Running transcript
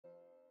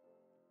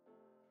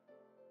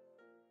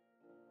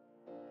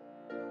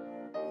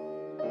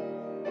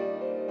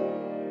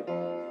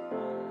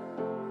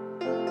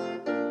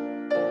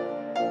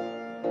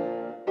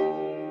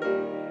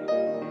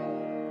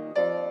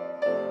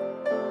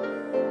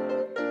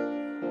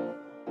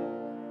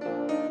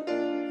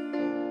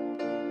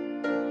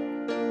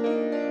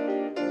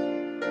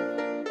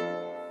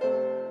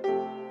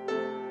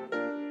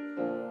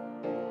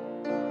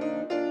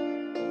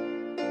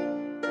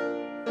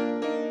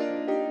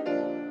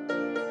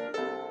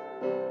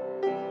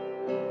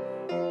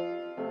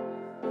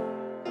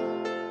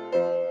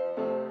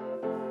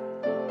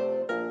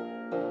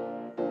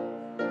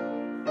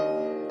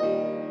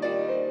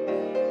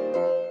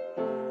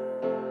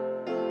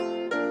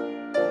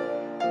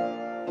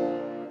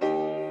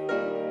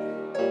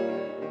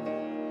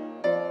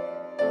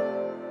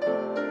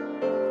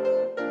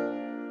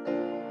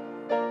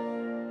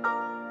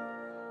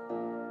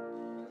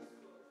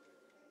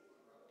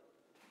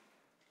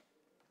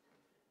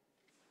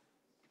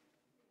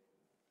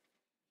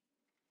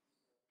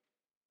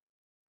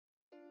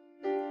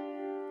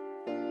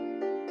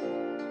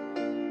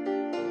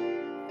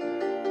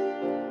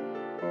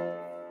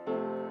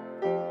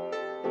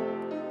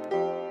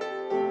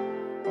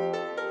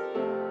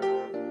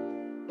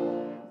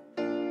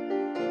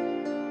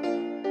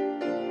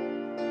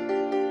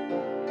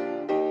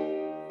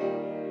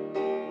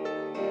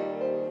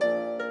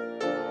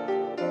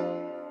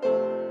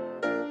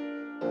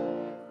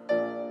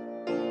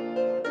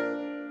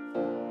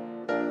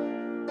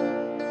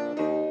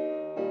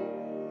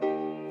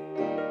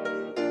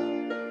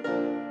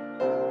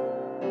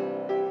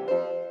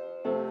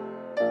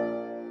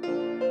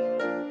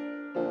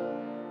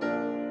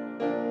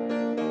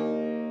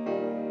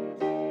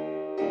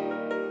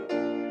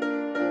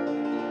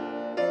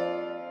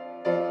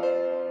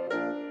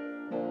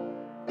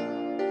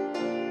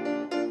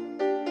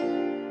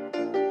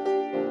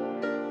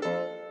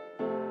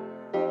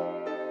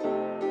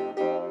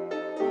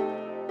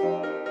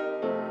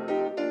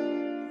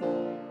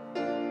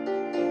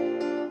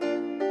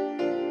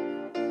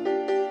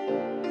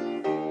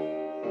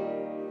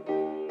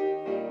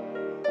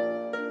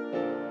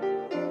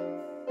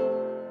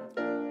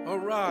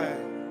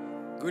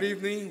Good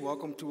evening.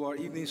 Welcome to our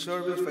evening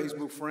service.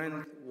 Facebook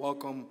friend,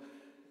 welcome.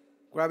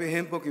 Grab your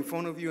hymn book in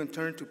front of you and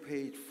turn to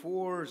page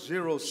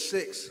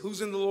 406.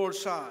 Who's in the Lord's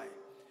side?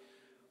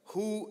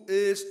 Who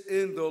is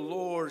in the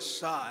Lord's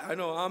side? I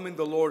know I'm in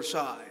the Lord's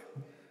side.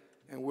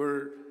 And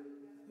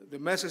the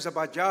message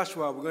about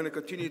Joshua, we're going to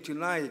continue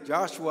tonight.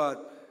 Joshua,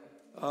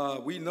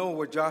 we know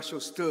where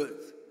Joshua stood.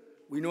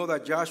 We know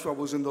that Joshua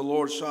was in the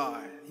Lord's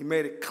side. He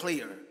made it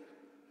clear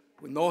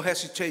with no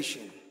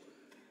hesitation.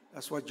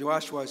 That's why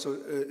Joshua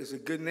is a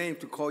good name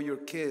to call your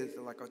kids,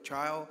 like a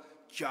child.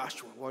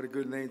 Joshua, what a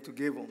good name to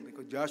give him,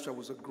 because Joshua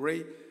was a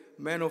great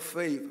man of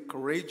faith, a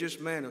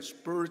courageous man, a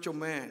spiritual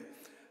man,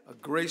 a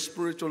great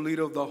spiritual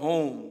leader of the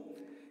home.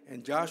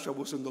 And Joshua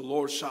was in the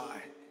Lord's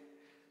side.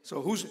 So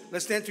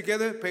let's stand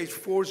together, page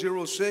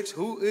 406.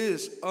 Who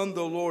is on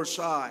the Lord's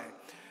side?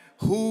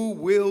 Who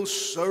will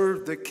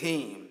serve the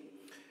King?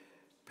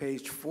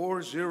 Page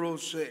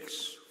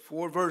 406.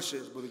 4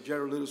 verses. Brother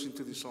Jared, lead us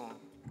into the song.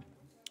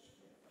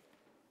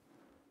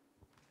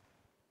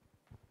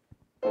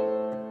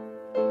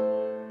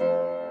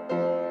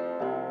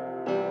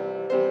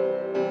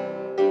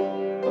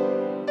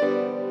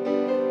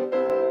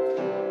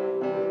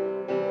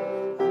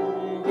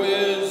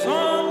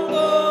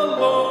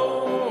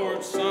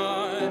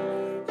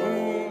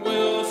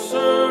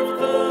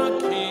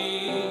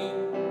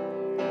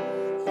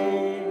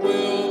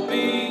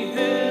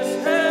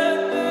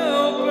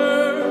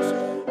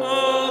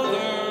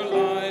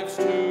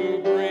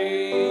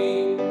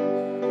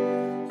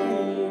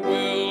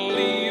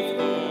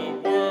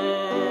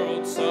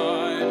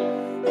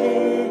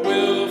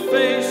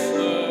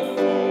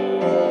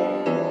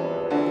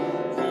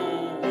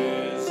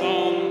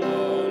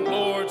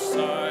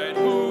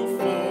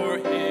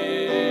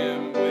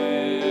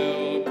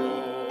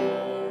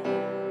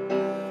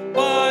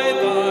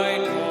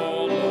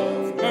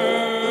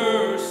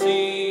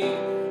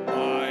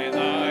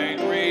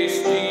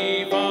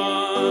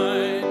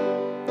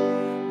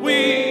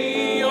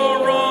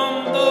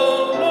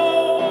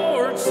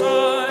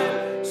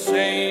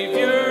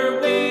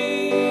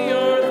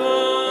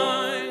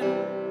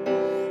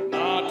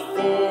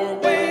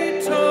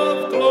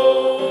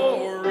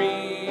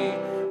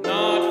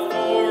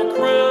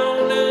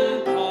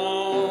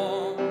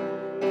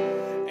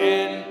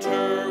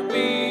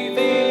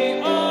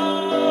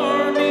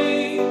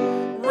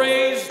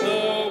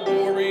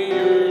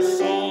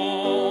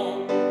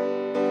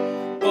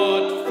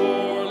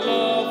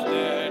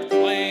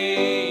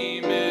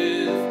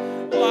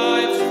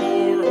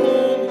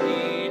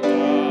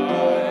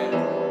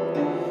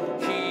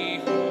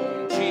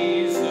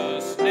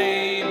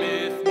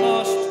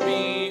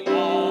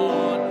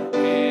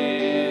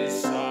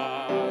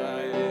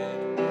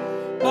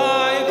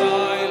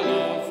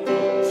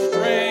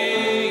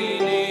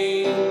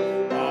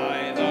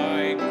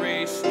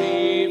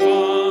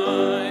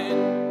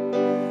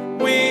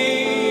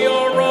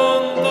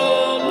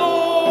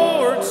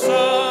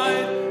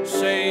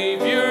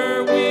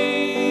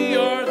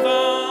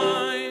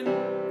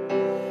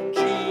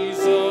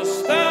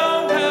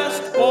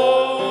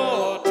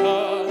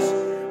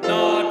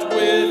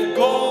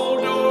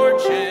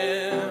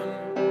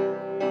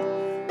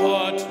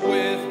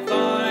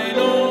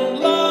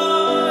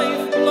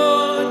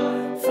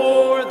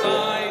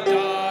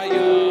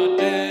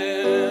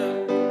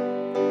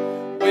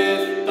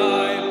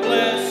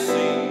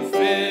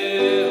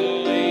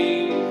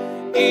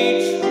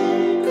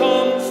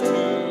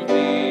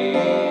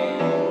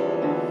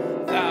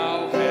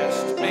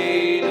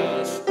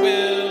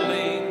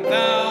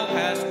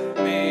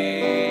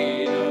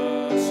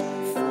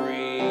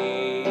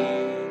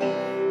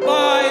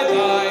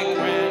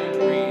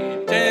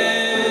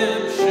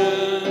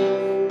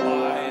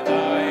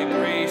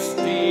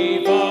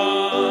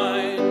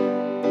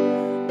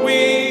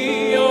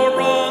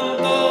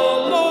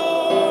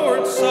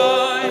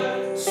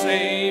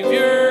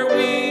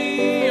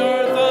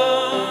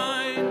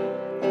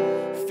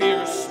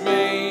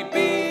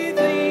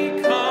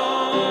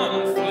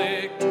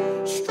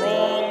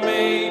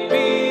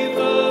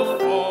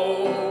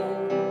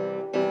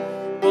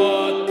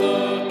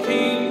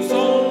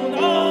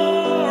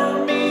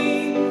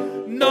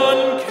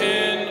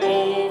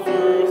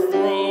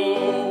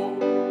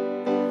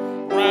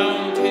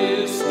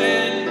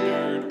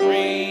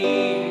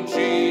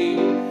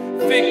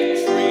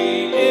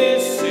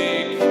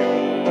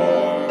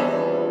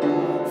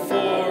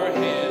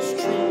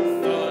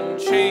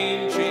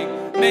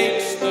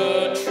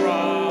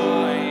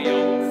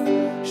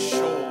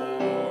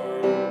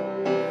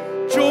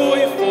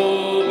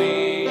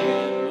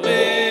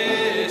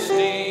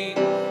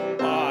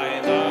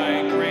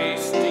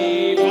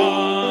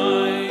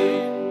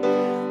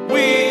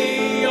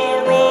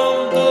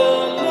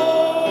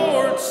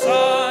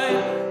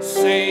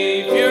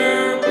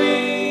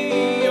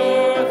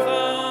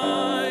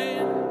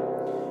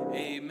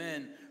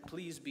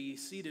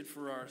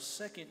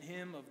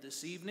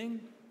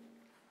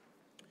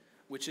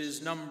 Which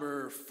is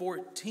number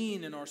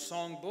 14 in our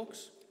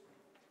songbooks.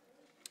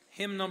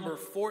 Hymn number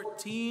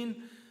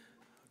 14,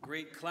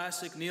 great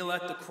classic, Kneel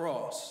at the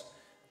Cross.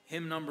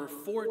 Hymn number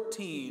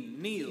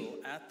 14, Kneel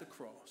at the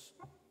Cross.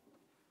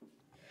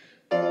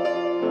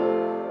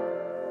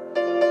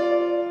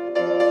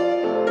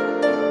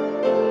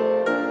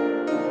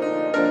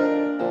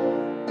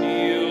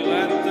 Kneel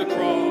at the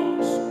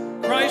cross,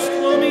 Christ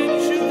will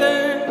meet you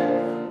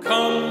there.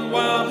 Come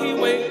while he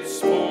waits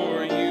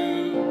for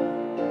you.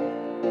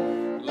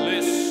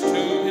 List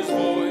to his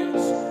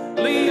voice,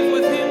 leave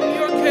with him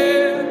your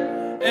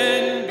care,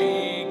 and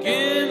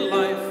begin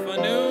life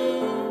anew.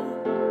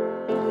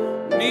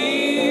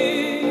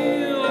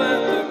 Kneel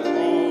at the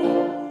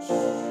cross,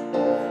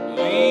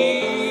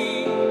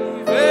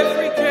 leave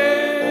every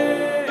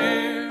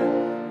care.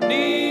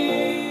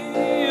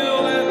 Kneel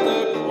at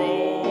the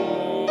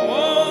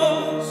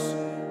cross,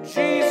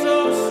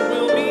 Jesus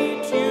will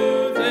meet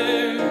you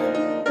there.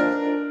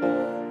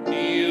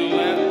 Kneel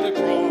at the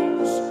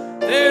cross,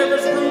 there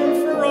is room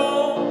for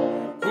all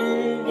who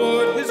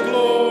would his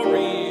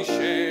glory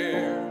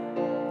share.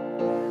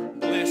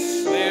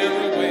 Bliss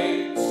there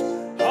awaits,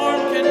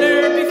 harm can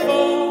ne'er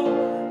befall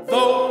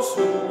those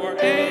who are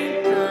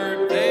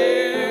anchored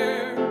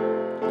there.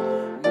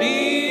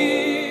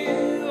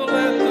 Kneel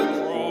at the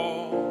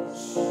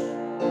cross,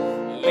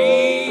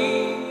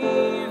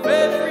 leave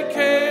every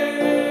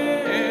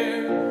care.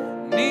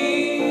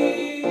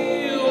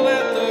 Kneel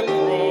at the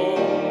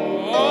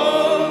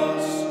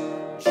cross,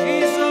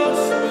 Jesus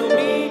will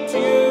meet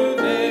you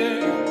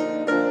there.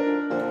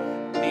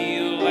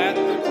 Kneel at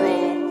the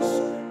cross,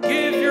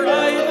 give your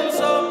idols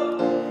up,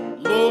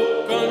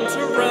 look unto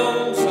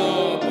realms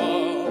above.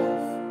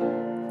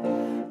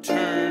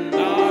 Turn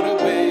not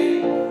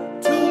away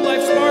to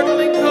life's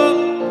sparkling cup,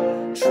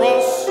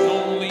 trust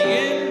only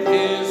in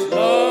his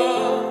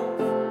love.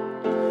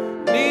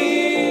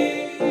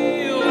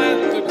 Kneel at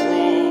the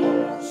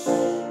cross,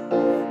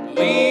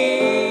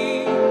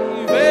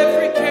 leave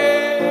every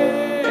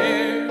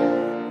care.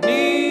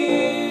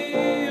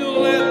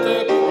 Kneel at the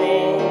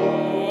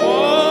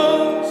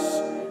cross,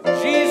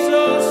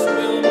 Jesus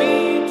will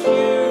meet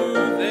you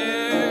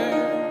there.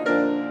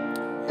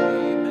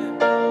 Amen.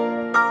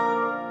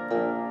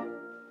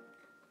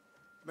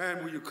 Man,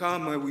 will you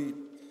come and we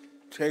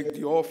take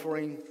the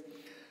offering?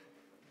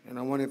 And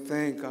I want to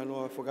thank, I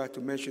know I forgot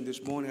to mention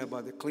this morning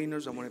about the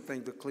cleaners. I want to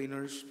thank the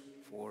cleaners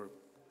for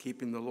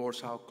keeping the Lord's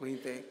house clean.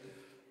 Thank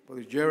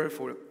Brother Jared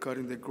for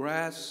cutting the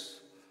grass.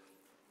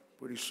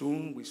 Pretty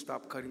soon we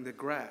stop cutting the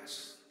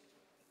grass.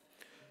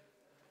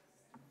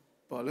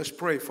 But let's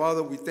pray.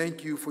 Father, we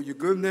thank you for your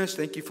goodness.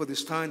 Thank you for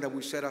this time that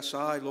we set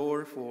aside,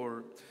 Lord,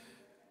 for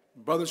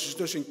brothers and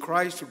sisters in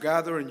Christ to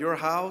gather in your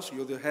house.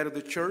 You're the head of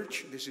the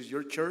church. This is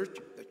your church,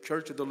 the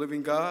church of the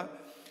living God.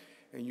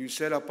 And you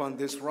said, upon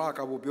this rock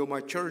I will build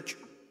my church,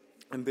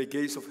 and the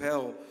gates of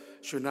hell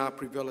should not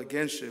prevail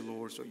against it,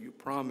 Lord. So you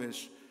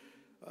promise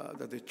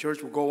that the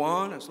church will go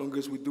on as long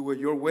as we do it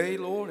your way,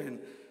 Lord, and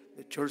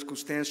the church could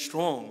stand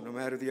strong no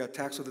matter the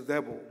attacks of the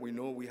devil. We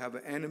know we have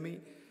an enemy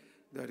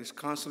that is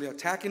constantly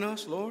attacking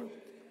us, Lord,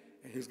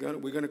 and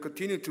we're going to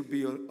continue to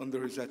be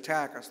under his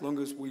attack as long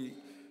as we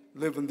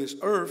live on this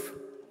earth.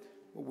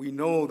 But we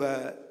know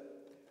that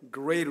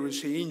greater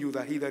is he in you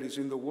than he that is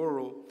in the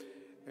world,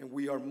 and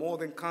we are more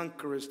than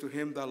conquerors to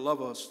him that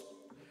love us.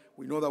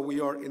 We know that we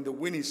are in the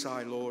winning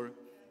side, Lord.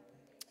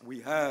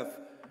 We have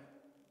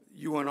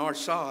you on our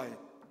side,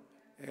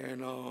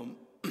 and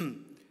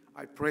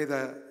I pray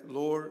that,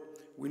 Lord,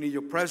 we need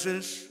your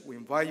presence. We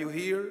invite you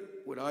here.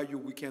 Without you,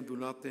 we can't do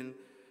nothing.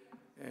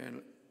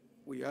 And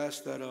we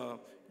ask that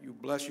you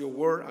bless your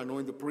word. I know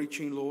in the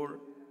preaching, Lord,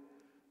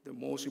 the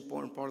most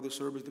important part of the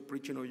service, the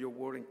preaching of your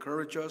word.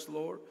 Encourage us,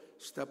 Lord.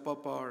 Step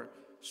up our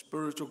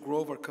spiritual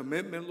growth, our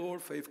commitment,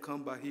 Lord. Faith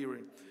comes by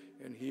hearing,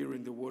 and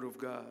hearing the word of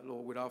God.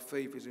 Lord, without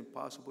faith it's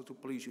impossible to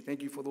please you.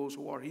 Thank you for those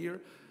who are here.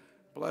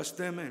 Bless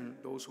them, and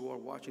those who are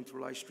watching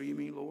through live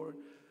streaming, Lord.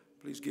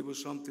 Please give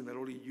us something that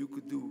only you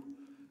could do.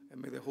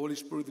 And may the Holy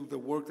Spirit do the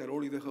work that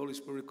only the Holy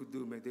Spirit could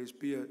do. May this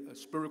be a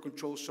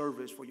spirit-controlled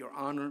service for your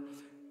honor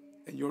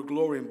and your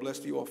glory, and bless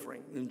the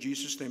offering. In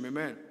Jesus' name,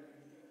 amen.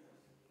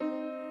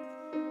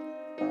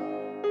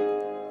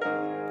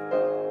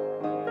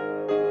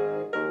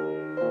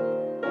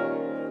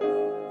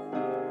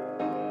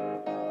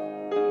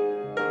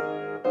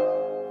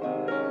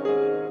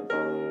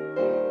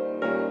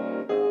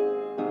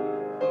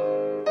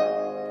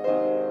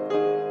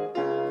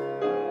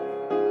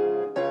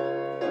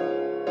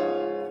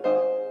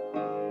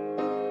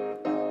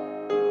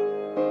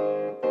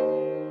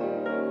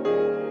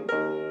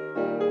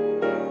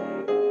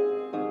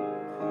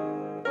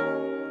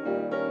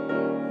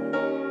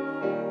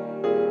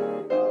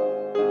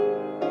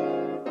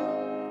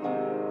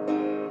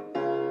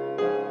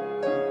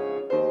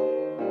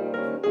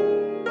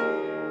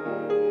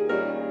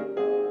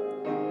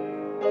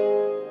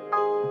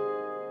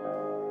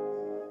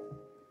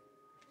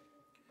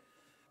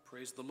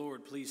 Praise the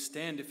Lord. Please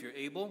stand if you're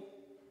able.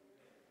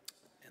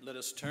 And let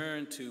us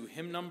turn to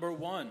hymn number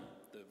 1,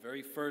 the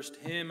very first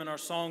hymn in our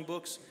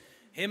songbooks.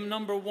 Hymn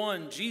number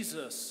 1,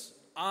 Jesus,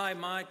 I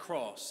my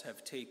cross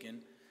have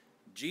taken.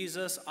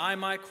 Jesus, I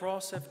my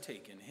cross have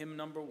taken. Hymn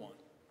number 1.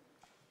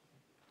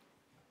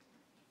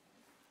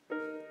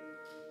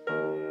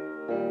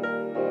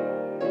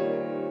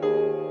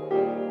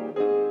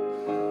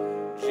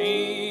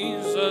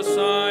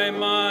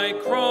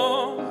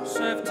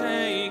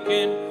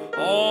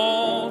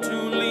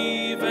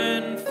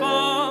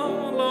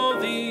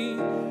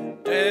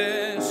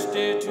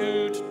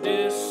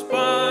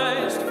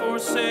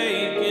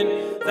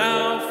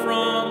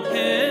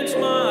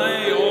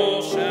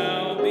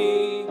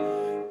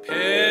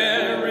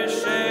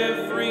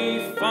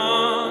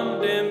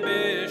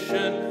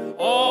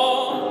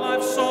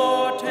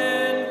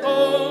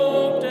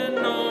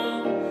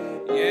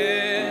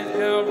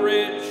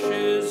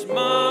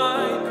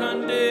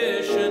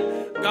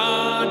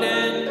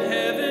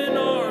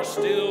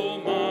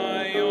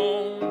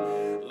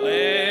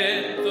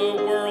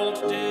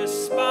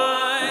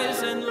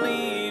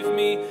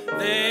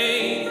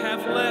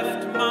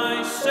 left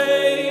my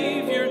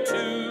Savior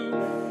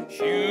to.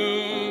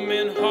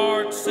 Human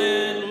hearts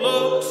and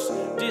looks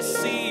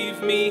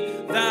deceive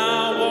me.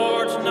 Thou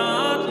art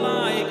not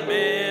like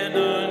man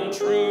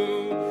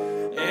untrue.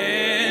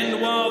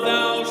 And while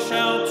thou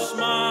shalt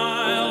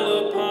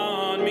smile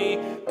upon me,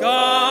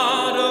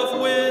 God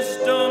of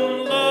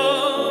wisdom,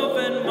 love,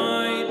 and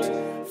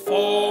might,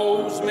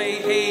 foes may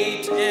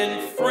hate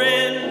and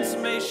friends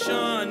may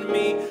shun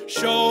me.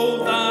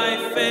 Show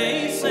thy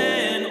face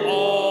and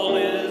all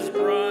is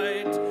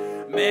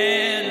bright.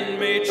 Man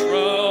may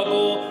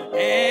trouble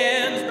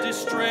and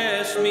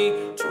distress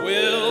me,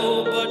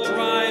 'twill but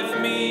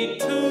drive me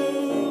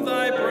to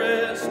thy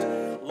breast.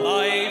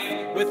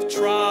 Life with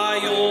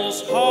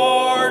trials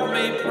hard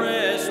may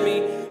press me,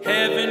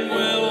 heaven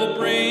will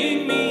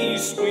bring me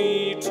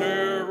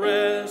sweeter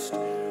rest.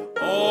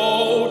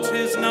 Oh,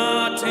 'tis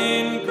not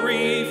in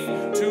grief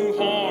to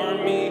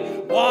harm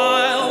me,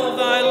 while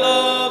thy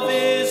love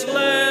is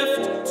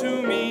left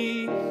to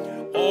me.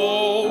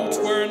 Oh,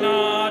 'twere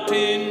not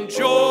in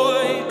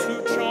joy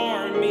to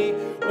charm me,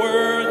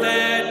 were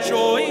that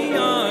joy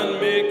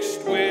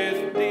unmixed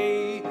with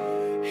thee.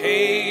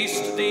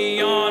 Haste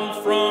thee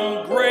on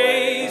from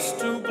grace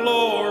to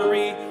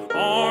glory,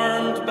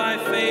 armed by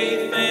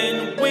faith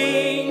and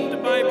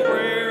winged by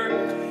prayer.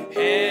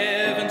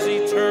 Heaven's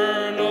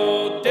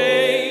eternal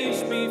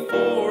days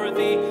before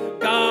thee,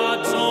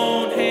 God's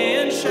own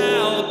hand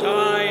shall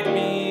guide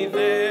me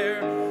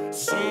there.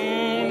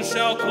 Soon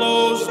shall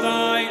close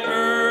thy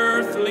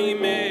earthly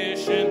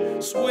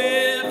mission,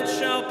 swift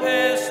shall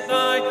pass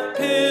thy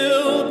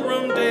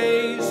pilgrim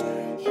days.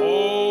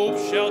 Hope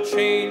shall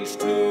change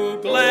to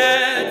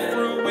glad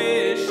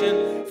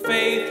fruition,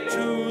 faith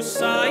to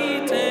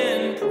sight,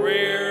 and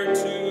prayer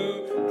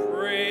to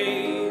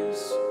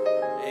praise.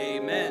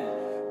 Amen.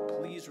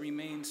 Please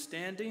remain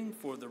standing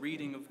for the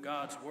reading of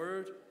God's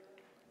word.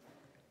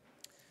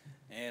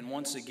 And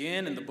once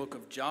again, in the book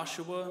of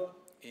Joshua,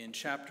 in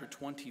chapter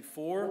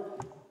 24,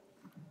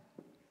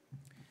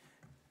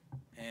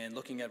 and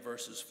looking at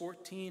verses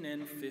 14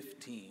 and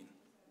 15.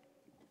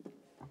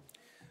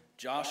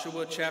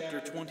 Joshua chapter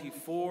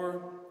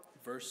 24,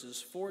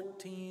 verses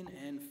 14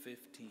 and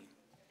 15.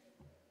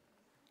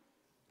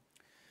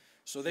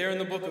 So there in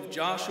the book of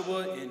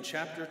Joshua, in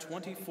chapter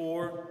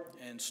 24,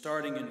 and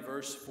starting in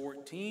verse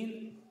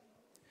 14,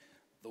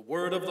 the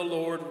word of the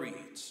Lord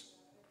reads,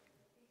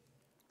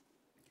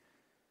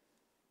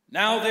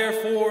 Now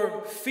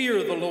therefore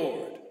fear the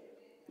Lord,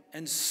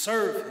 and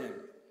serve him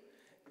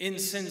in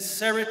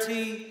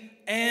sincerity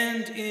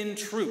and in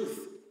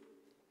truth,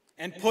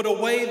 and put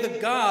away the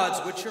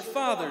gods which your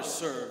fathers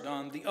served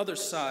on the other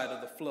side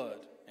of the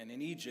flood and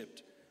in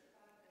Egypt,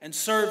 and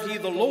serve ye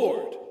the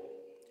Lord.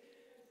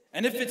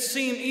 And if it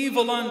seem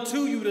evil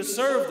unto you to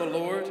serve the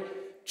Lord,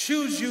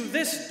 choose you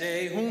this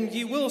day whom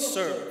ye will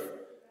serve,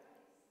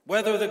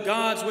 whether the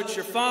gods which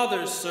your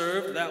fathers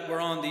served that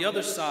were on the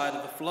other side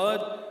of the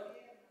flood,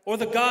 or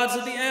the gods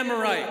of the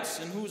Amorites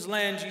in whose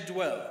land ye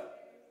dwell.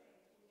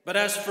 But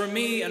as for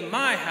me and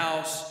my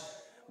house,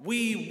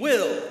 we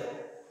will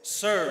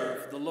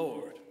serve the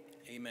Lord.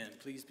 Amen.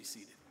 Please be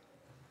seated.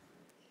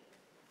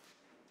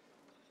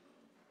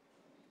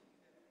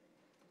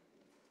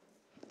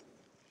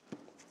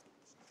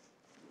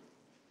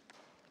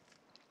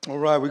 All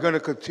right, we're going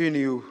to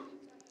continue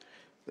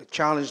the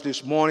challenge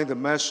this morning, the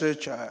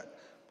message. I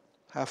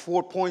have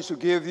 4 points to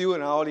give you,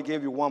 and I already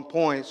gave you 1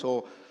 point,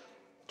 so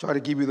try to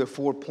give you the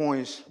 4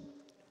 points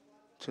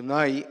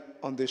tonight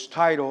on this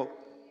title.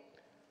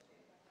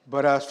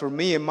 But as for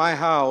me and my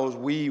house,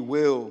 we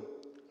will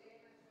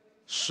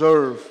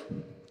serve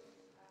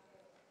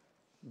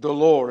the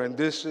Lord. And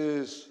this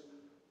is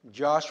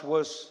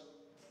Joshua's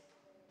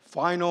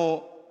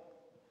final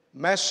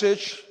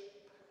message.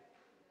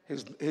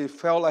 He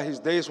felt like his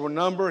days were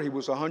numbered. He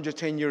was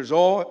 110 years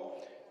old.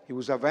 He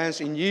was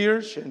advanced in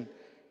years, and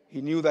he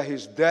knew that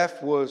his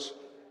death was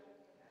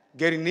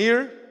getting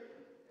near.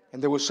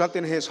 And there was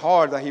something in his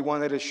heart that he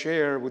wanted to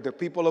share with the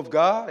people of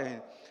God.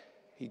 And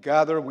he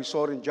gathered, we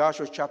saw it in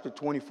Joshua chapter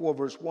 24,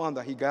 verse 1,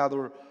 that he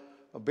gathered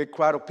a big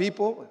crowd of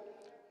people.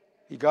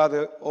 He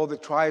gathered all the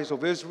tribes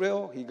of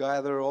Israel. He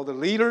gathered all the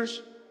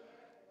leaders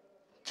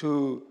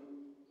to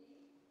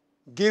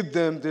give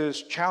them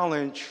this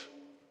challenge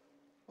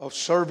of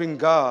serving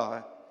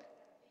God.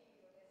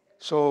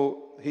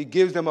 So he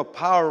gives them a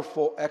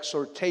powerful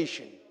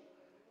exhortation.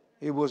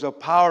 It was a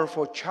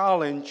powerful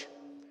challenge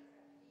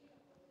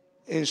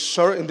in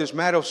this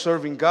matter of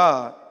serving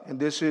God. And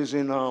this is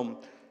in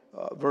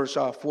verse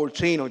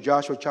 14 of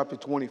Joshua chapter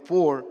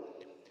 24.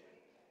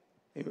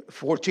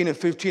 14 and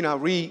 15 I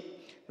read,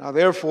 Now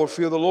therefore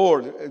fear the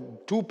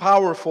Lord. 2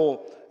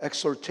 powerful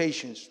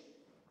exhortations.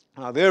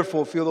 Now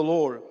therefore fear the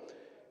Lord,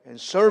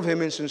 and serve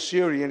him in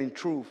sincerity and in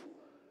truth.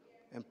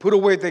 And put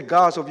away the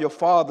gods of your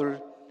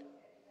father,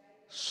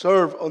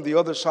 serve on the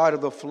other side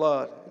of the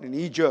flood in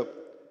Egypt,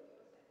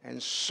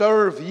 and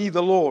serve ye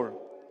the Lord.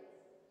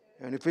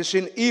 And if it's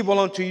in evil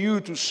unto you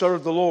to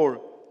serve the Lord,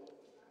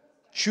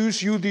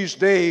 choose you this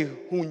day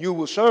whom you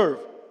will serve,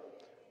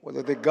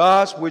 whether the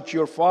gods which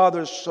your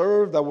fathers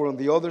served that were on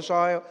the other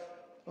side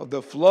of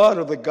the flood,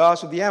 or the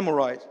gods of the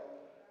Amorites,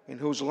 in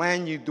whose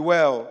land you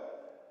dwell.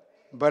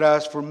 But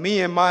as for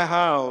me and my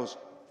house,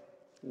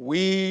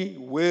 we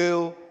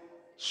will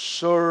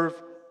serve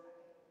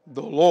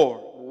the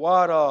Lord.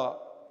 What a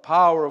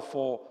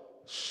powerful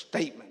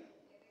statement.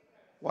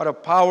 What a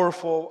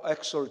powerful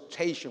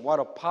exhortation. What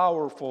a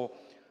powerful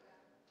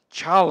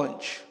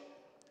challenge.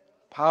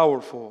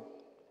 Powerful.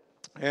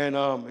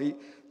 And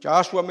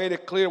Joshua made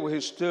it clear where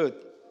he stood.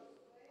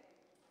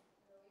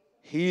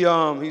 He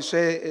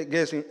said, I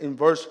guess in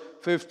verse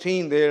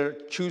 15 there,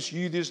 choose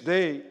you this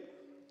day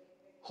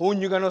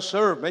whom you're going to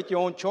serve. Make your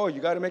own choice.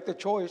 You got to make the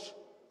choice.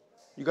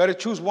 You got to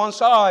choose one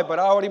side, but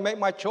I already made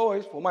my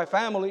choice for my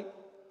family.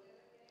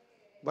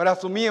 But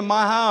as for me and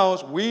my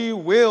house, we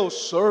will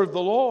serve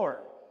the Lord.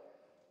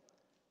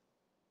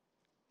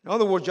 In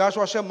other words,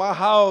 Joshua said, my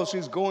house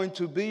is going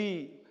to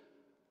be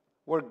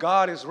where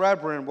God is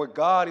reverent, where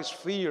God is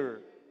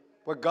feared,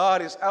 where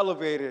God is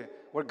elevated,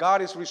 where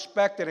God is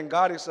respected and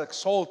God is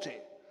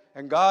exalted,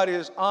 and God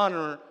is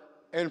honored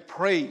and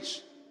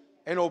praised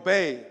and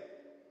obeyed.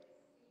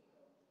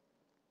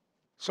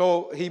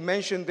 So he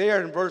mentioned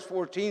there in verse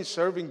 14,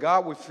 serving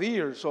God with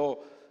fear. So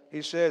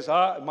he says,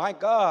 my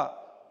God,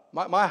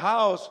 my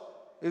house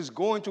is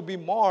going to be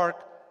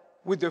marked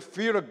with the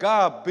fear of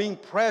God being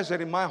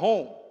present in my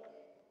home.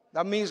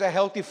 That means a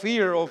healthy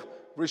fear of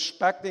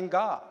respecting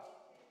God.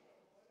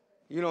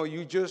 You know,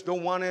 you just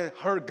don't want to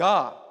hurt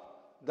God.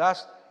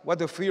 That's what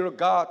the fear of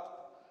God,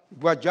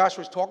 what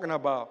Joshua is talking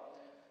about.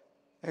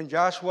 And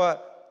Joshua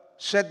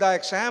set that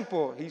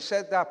example. He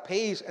set that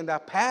pace and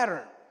that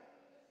pattern.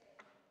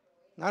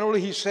 Not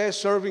only he says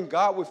serving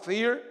God with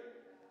fear,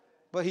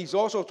 but he's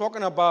also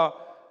talking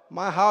about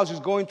my house is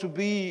going to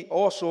be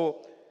also,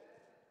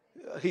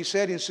 he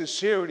said, in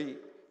sincerity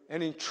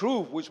and in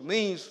truth, which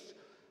means,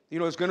 you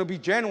know, it's going to be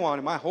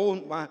genuine. My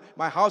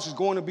house is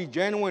going to be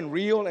genuine,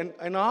 real,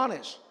 and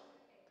honest.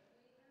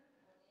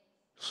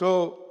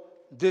 So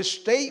this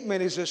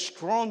statement is a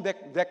strong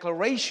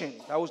declaration.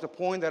 That was the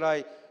point that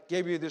I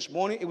gave you this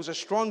morning. It was a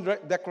strong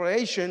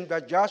declaration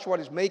that Joshua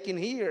is making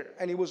here,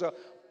 and it was a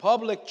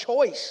public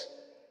choice.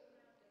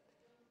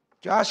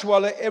 Joshua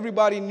let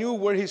everybody knew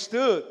where he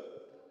stood.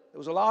 There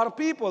was a lot of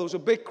people. There was a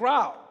big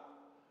crowd.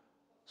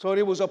 So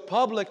it was a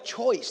public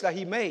choice that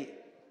he made.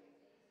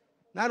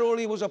 Not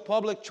only was a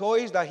public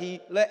choice that he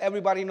let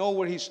everybody know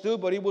where he stood,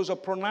 but it was a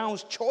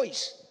pronounced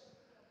choice.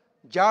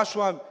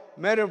 Joshua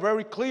made it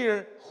very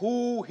clear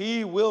who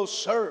he will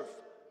serve.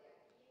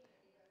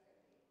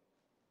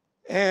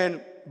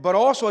 But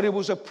also it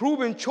was a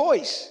proven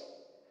choice,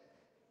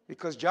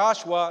 because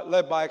Joshua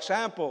led by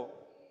example.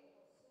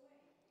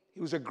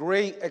 He was a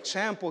great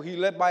example. He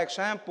led by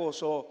example,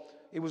 so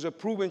it was a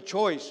proven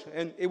choice,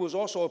 and it was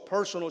also a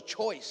personal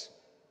choice.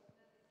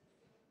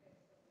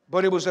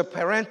 But it was a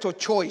parental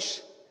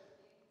choice.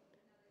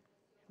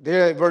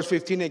 There, verse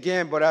 15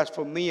 again, but as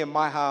for me and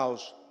my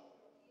house,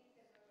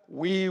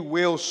 we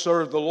will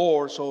serve the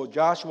Lord. So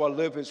Joshua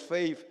lived his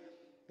faith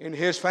in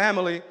his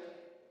family.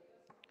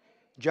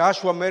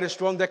 Joshua made a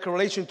strong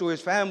declaration to his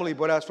family,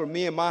 but as for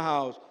me and my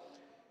house,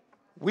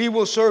 we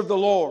will serve the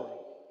Lord.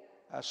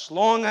 As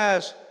long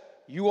as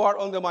you are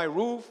under my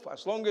roof,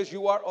 as long as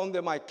you are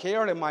under my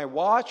care and my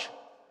watch,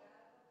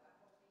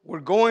 we're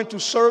going to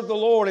serve the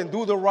Lord and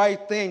do the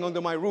right thing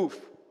under my roof.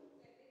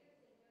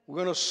 We're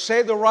going to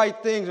say the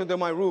right things under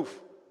my roof.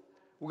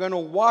 We're going to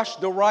watch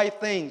the right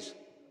things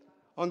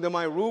under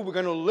my roof. We're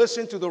going to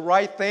listen to the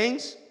right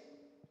things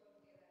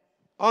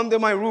under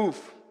my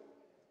roof.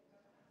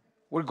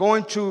 We're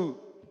going to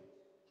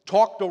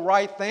talk the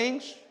right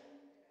things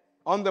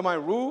under my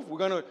roof. We're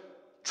going to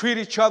treat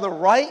each other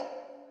right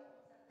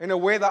in a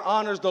way that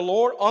honors the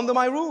Lord under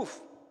my roof.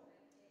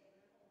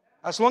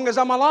 As long as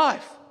I'm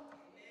alive.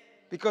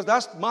 Because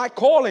that's my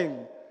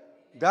calling.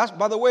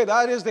 By the way,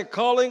 that is the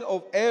calling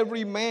of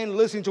every man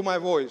listening to my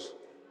voice.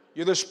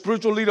 You're the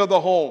spiritual leader of the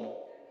home.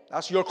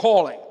 That's your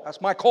calling. That's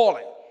my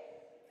calling.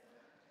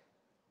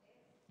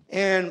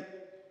 And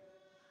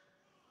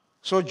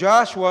so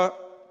Joshua,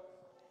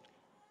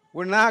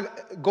 we're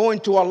not going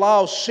to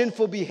allow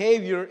sinful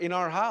behavior in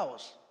our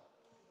house.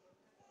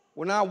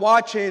 We're not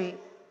watching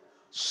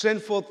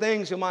sinful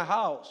things in my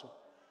house.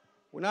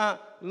 We're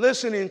not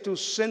listening to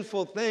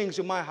sinful things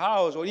in my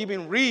house or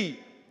even read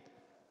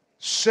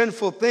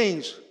sinful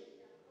things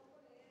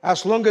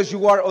as long as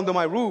you are under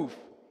my roof.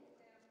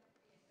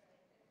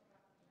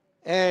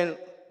 And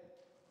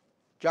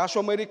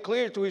Joshua made it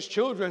clear to his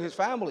children, his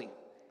family.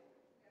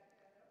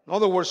 In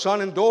other words,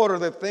 son and daughter,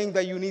 the thing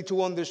that you need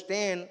to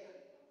understand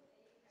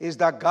is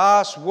that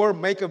God's word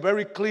makes it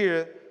very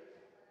clear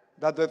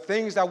that the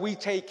things that we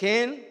take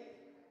in,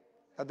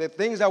 that the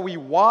things that we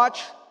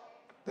watch,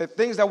 the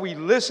things that we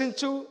listen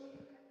to,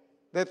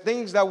 the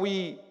things that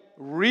we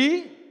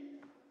read,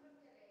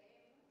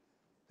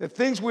 the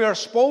things we are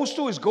exposed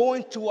to is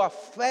going to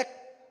affect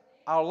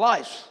our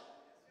lives.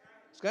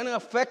 It's going to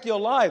affect your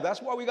life.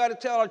 That's why we got to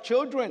tell our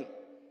children.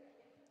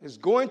 It's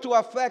going to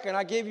affect, and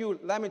I gave you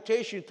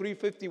Lamentation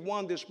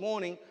 3:51 this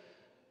morning.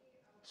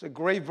 It's a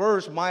great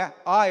verse. My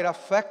eye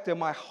affected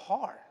my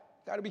heart.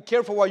 Got to be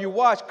careful what you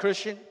watch,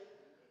 Christian.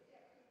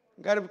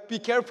 Got to be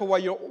careful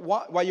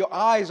what your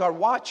eyes are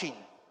watching,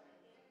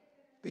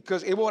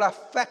 because it will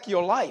affect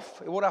your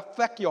life. It will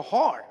affect your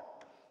heart.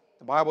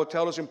 The Bible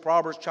tells us in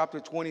Proverbs chapter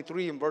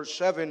 23 and verse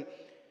 7,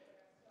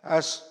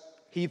 as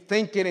he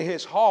thinketh in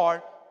his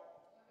heart,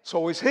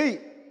 so is he.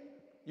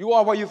 You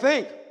are what you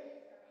think.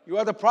 You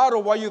are the product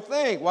of what you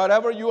think.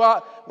 Whatever you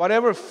are,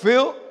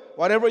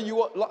 whatever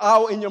you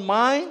allow in your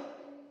mind,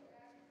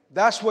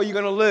 that's where you're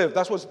going to live.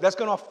 That's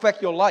going to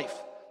affect your life.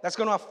 That's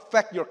going to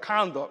affect your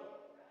conduct.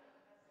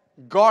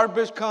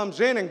 Garbage comes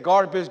in and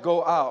garbage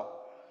goes out.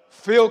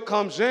 Filth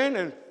comes in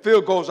and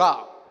filth goes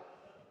out.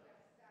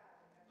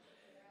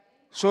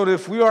 So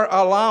if we are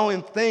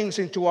allowing things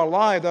into our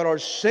life that are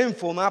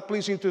sinful, not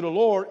pleasing to the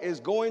Lord, it's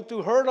going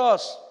to hurt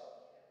us.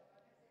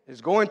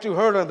 It's going to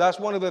hurt us. That's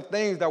one of the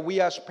things that we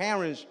as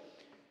parents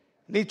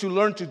need to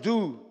learn to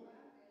do.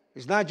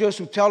 It's not just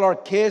to tell our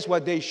kids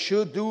what they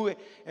should do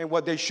and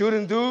what they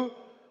shouldn't do,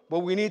 but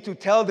we need to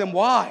tell them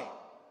why.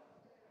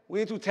 We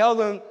need to tell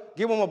them,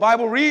 give them a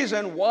Bible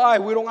reason why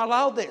we don't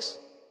allow this.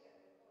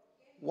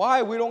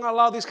 Why we don't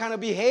allow this kind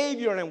of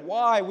behavior, and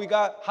why we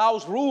got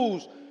house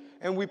rules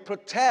and we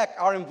protect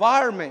our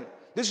environment.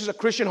 This is a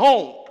Christian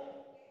home.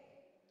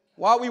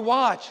 What we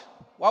watch,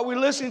 what we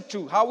listen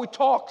to, how we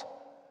talk,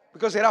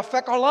 because it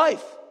affects our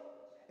life.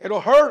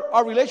 It'll hurt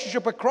our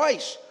relationship with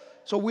Christ.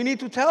 So we need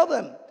to tell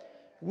them.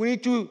 We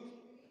need to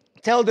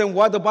tell them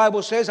what the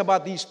Bible says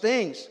about these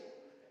things.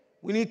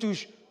 We need to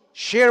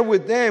share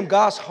with them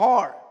God's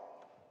heart.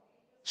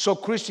 So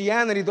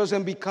Christianity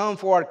doesn't become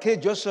for our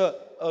kids just a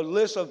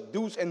list of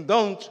do's and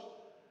don'ts,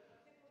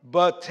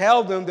 but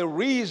tell them the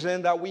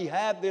reason that we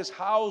have these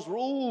house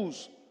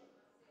rules.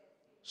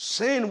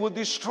 Sin will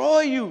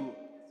destroy you.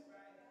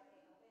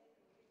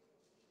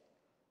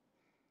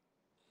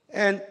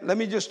 And let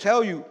me just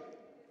tell you,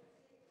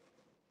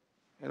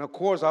 and of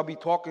course I'll be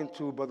talking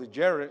to Brother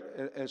Jared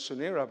and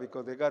Sunira,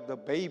 because they got the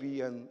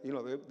baby, and you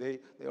know they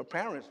are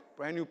parents,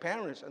 brand new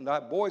parents, and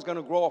that boy's going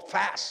to grow up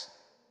fast.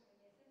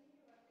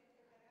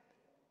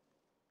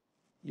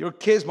 Your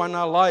kids might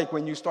not like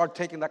when you start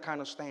taking that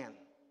kind of stand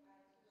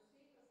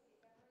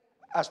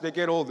as they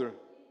get older.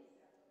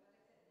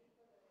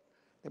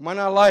 They might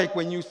not like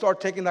when you start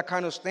taking that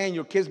kind of stand.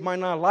 Your kids might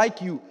not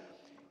like you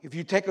if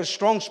you take a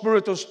strong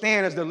spiritual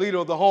stand as the leader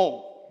of the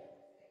home.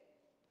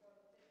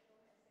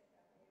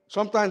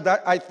 Sometimes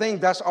I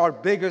think that's our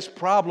biggest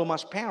problem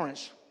as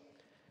parents.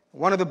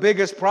 One of the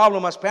biggest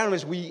problems as parents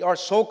is we are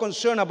so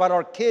concerned about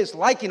our kids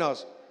liking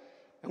us,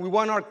 and we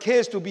want our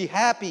kids to be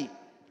happy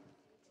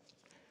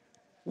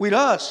with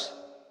us.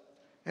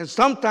 And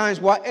sometimes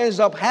what ends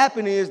up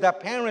happening is that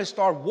parents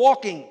start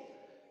walking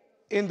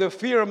in the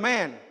fear of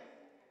man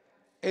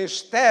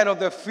instead of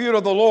the fear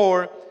of the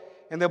Lord.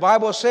 And the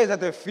Bible says that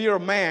the fear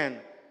of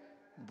man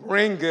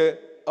bringeth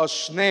a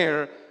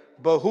snare,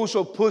 but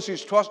whoso puts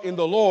his trust in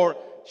the Lord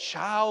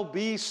shall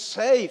be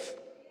safe.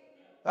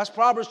 That's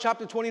Proverbs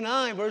chapter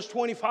 29, verse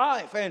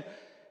 25.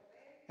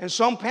 And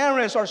some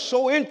parents are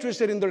so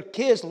interested in their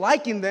kids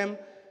liking them,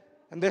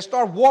 and they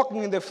start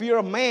walking in the fear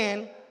of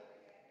man,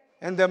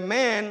 and the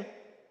man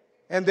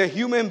and the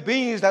human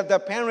beings that the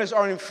parents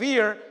are in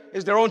fear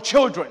is their own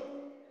children.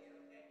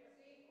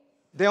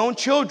 Their own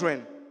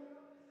children.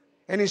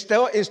 And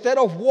instead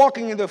of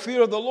walking in the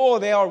fear of the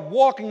Lord, they are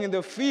walking in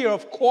the fear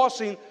of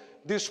causing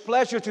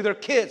displeasure to their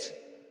kids.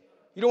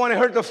 You don't want to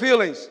hurt the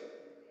feelings,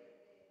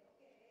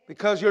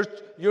 because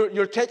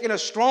you're taking a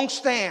strong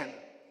stand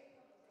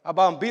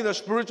about being the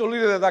spiritual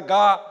leader that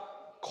God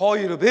called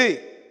you to be.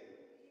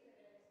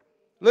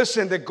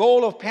 Listen, the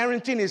goal of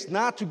parenting is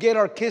not to get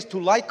our kids to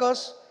like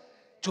us,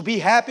 to be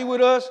happy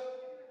with us.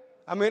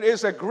 I mean,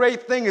 it's a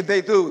great thing if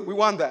they do. We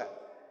want that.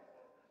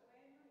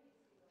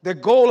 The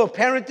goal of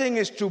parenting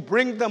is to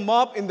bring them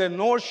up in the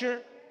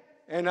nurture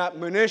and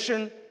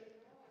admonition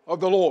of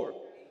the Lord.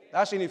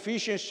 That's in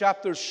Ephesians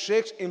chapter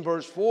 6 in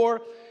verse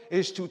 4,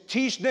 is to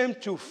teach them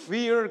to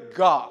fear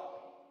God.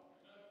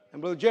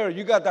 And Brother Jerry,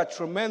 you got that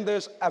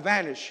tremendous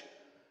advantage.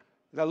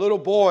 That little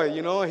boy,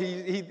 you know,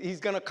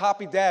 he's going to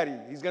copy daddy.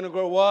 He's going to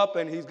grow up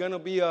and he's going to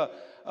be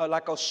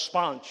like a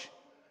sponge.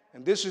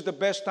 And this is the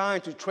best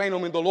time to train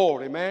them in the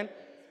Lord, amen?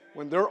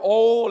 When they're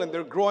old and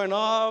they're growing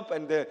up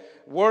and the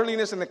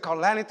worldliness and the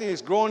carnality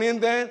is growing in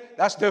them,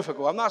 that's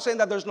difficult. I'm not saying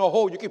that there's no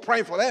hope. You keep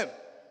praying for them.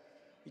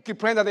 You keep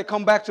praying that they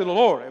come back to the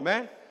Lord,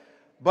 amen?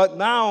 But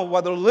now,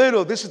 while they're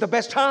little, this is the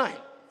best time.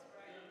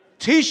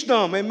 Teach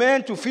them,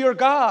 amen, to fear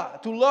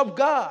God, to love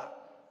God,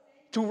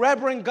 to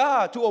reverence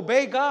God, to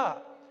obey God,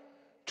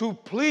 to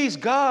please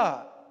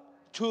God,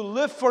 to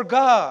live for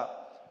God,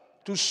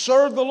 to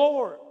serve the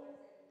Lord.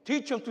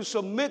 Teach them to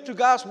submit to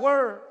God's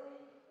word,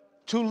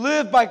 to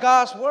live by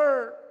God's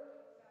word,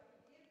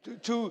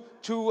 to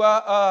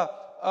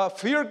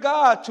fear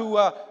God,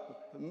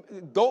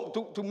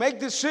 to make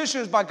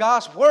decisions by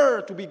God's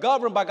word, to be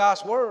governed by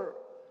God's word,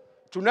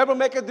 to never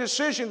make a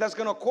decision that's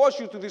going to cause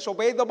you to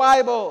disobey the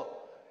Bible.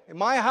 In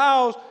my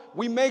house,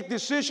 we make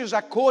decisions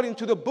according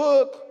to the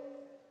book.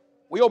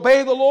 We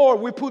obey the Lord.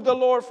 We put the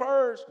Lord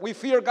first. We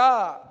fear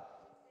God.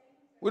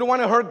 We don't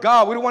want to hurt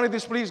God. We don't want to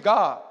displease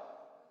God.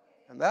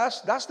 And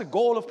that's the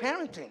goal of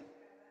parenting.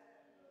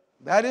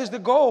 That is the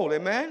goal,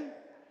 amen?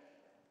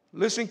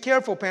 Listen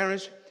careful,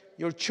 parents.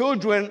 Your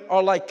children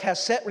are like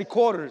cassette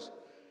recorders.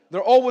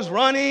 They're always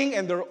running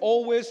and they're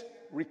always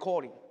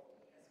recording.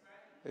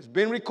 It's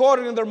been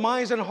recorded in their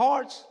minds and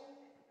hearts.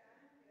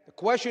 The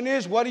question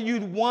is, what do you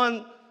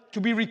want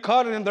to be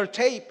recorded in their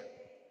tape?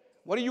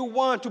 What do you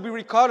want to be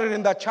recorded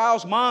in that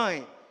child's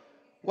mind?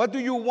 What do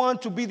you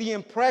want to be the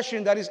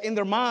impression that is in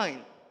their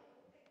mind?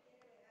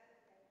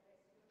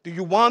 Do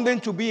you want them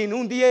to be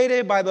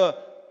inundated by the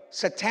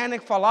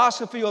satanic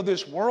philosophy of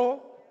this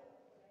world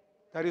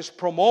that is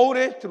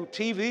promoted through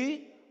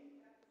TV,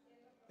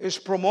 is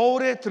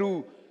promoted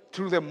through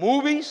the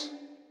movies,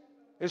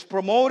 is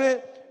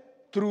promoted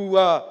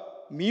through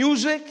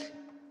music,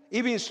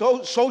 even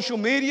social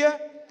media?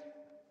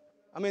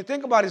 I mean,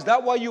 think about it. Is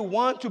that why you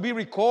want to be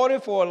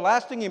recorded for a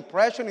lasting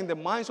impression in the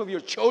minds of your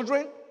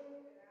children?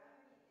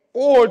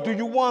 Or do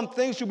you want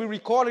things to be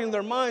recorded in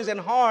their minds and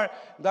heart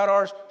that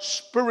are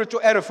spiritual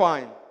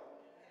edifying?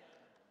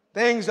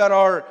 Things that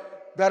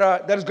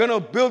is going to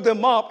build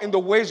them up in the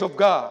ways of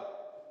God.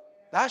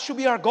 That should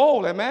be our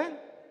goal, amen?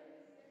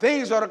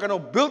 Things that are going to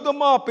build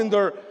them up in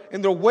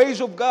their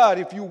ways of God.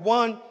 If you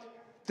want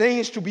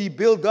things to be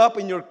built up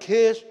in your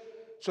kids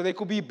so they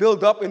could be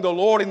built up in the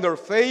Lord, in their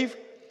faith,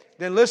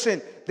 then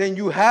listen, then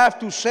you have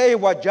to say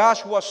what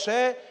Joshua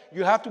said.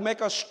 You have to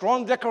make a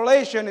strong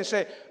declaration and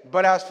say,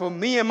 but as for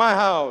me and my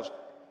house,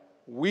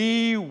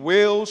 we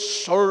will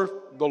serve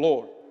the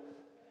Lord.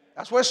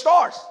 That's where it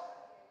starts.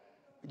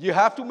 You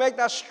have to make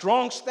that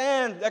strong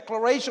stand,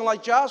 declaration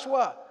like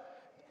Joshua.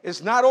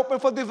 It's not open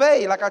for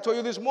debate, like I told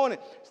you this morning.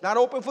 It's not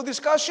open for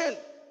discussion.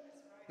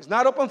 It's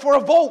not open for a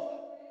vote.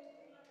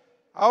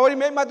 I already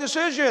made my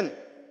decision,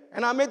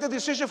 and I made the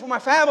decision for my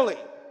family,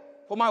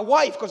 for my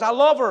wife because I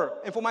love her,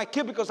 and for my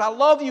kid because I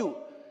love you.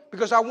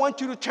 Because I want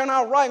you to turn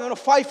out right. I'm going to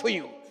fight for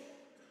you.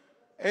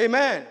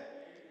 Amen.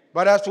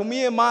 But as for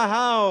me and my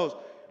house,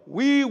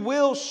 we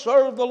will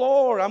serve the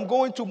Lord. I'm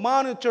going to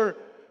monitor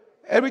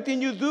everything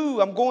you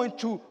do. I'm going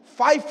to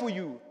fight for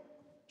you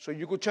so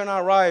you could turn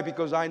out right,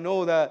 because I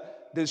know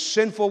that this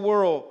sinful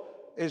world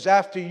is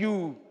after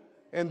you,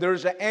 and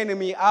there's an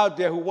enemy out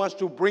there who wants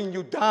to bring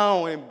you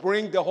down and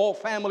bring the whole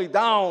family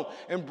down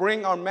and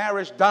bring our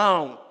marriage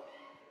down.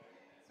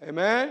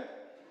 Amen.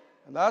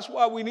 And that's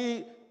why we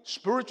need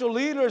spiritual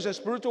leaders and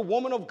spiritual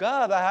women of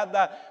God that have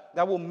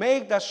that will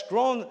make that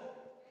strong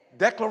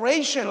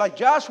declaration like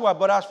Joshua.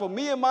 But as for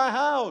me and my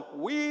house,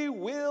 we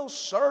will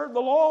serve the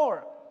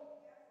Lord.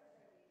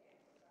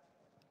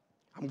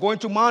 I'm going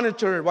to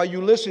monitor what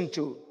you listen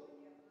to.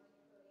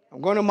 I'm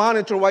going to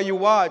monitor what you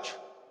watch,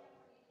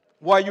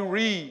 what you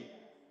read,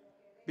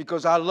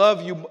 because I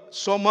love you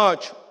so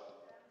much.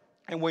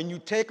 And when you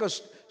take a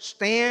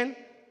stand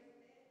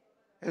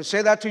and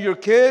say that to your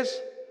kids,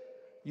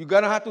 you're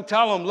going to have to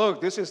tell them, look,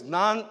 this is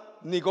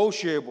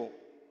non-negotiable.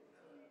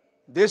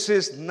 This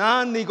is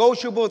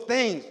non-negotiable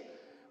things,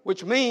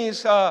 which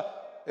means,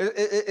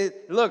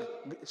 look,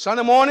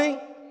 Sunday morning,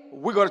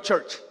 we go to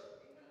church.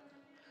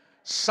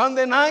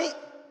 Sunday night,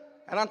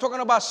 and I'm talking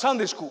about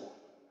Sunday school.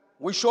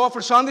 We show up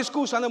for Sunday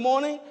school Sunday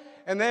morning,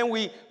 and then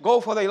we go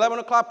for the 11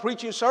 o'clock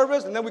preaching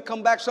service, and then we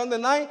come back Sunday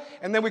night,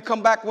 and then we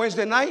come back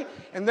Wednesday night,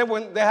 and then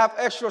when they have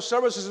extra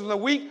services in the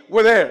week,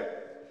 we're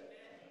there.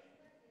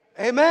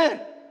 Amen.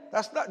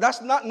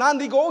 That's not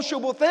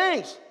non-negotiable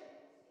things.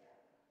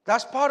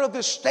 That's part of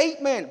the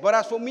statement. But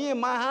as for me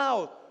and my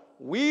house,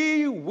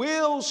 we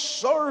will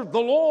serve the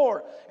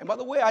Lord. And by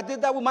the way, I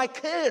did that with my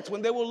kids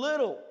when they were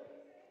little.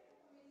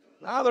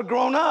 Now they're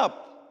grown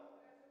up.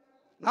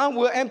 Now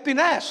we're empty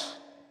nest.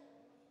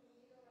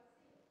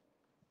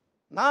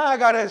 Now I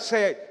got to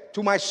say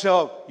to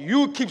myself,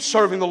 you keep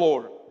serving the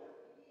Lord.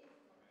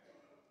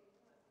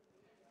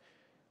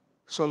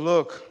 So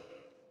look,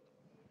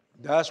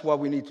 that's what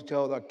we need to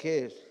tell our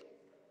kids.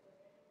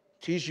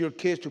 Teach your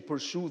kids to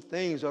pursue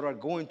things that are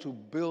going to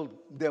build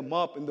them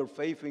up in their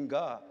faith in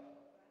God,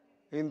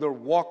 in their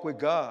walk with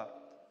God,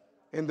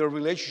 in their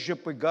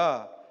relationship with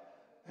God.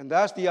 And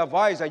that's the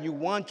advice that you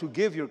want to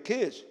give your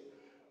kids.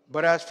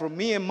 But as for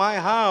me and my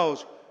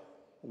house,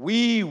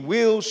 we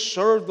will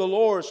serve the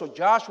Lord. So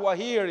Joshua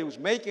here, he was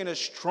making a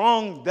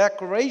strong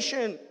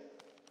declaration.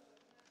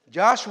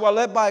 Joshua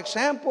led by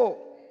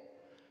example.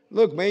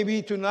 Look,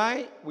 maybe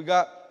tonight we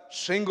got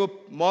single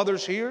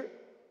mothers here.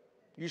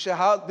 You say,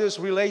 how does this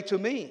relate to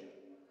me?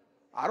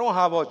 I don't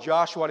have a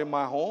Joshua in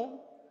my home.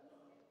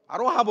 I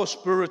don't have a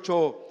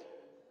spiritual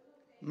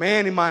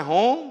man in my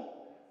home.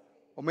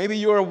 Or maybe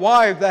you're a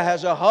wife that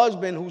has a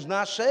husband who's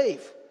not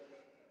safe,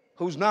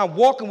 who's not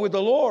walking with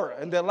the Lord,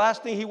 and the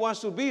last thing he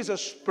wants to be is a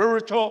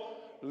spiritual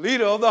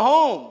leader of the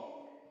home.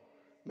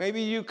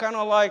 Maybe you kind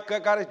of like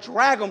got to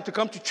drag him to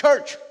come to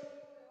church.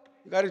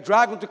 You got to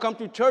drag him to come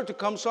to church, to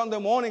come Sunday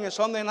morning and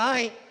Sunday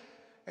night,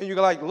 and you're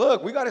like,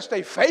 look, we got to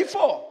stay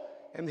faithful.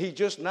 And he's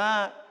just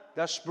not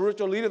that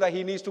spiritual leader that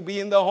he needs to be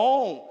in the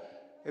home.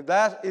 If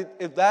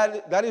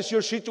that is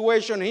your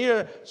situation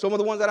here, some of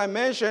the ones that I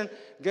mentioned,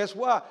 guess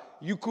what?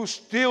 You could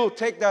still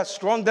take that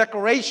strong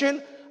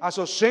declaration as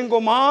a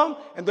single mom,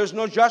 and there's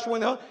no Joshua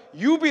in the home.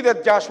 You be the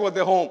Joshua at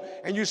the home.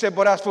 And you say,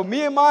 but as for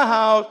me and my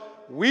house,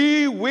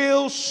 we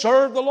will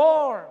serve the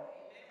Lord.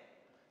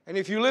 And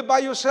if you live by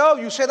yourself,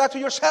 you say that to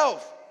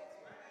yourself.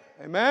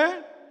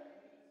 Amen?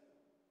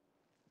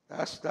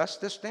 That's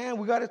the stand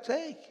we got to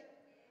take.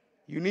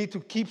 You need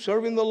to keep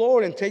serving the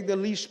Lord and take the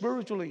lead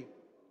spiritually.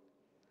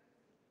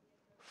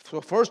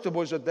 So first of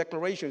all, it's a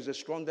declaration. It's a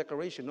strong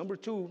declaration. Number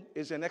two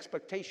is an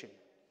expectation.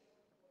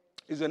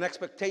 Is an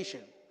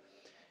expectation.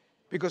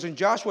 Because in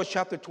Joshua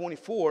chapter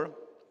 24,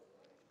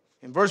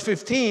 in verse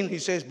 15, he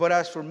says, but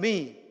as for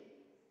me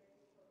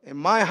and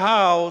my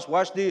house,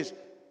 watch this,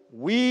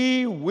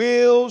 we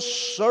will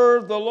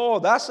serve the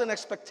Lord. That's an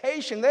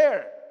expectation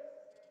there.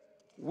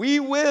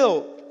 We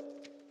will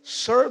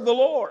serve the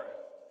Lord.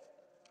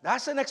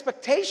 That's an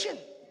expectation.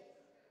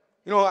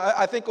 You know,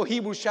 I think of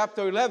Hebrews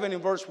chapter 11 in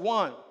verse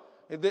 1.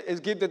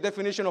 It gives the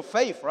definition of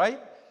faith, right?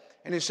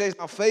 And it says,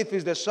 now faith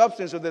is the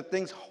substance of the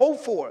things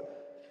hoped for,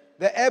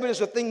 the evidence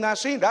of things not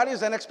seen. That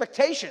is an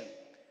expectation.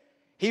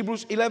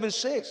 Hebrews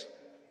 11:6.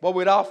 But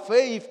without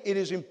faith, it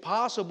is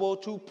impossible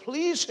to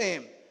please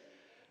him.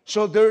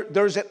 So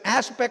there's an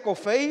aspect of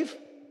faith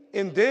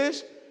in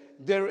this.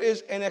 There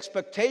is an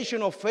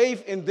expectation of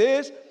faith in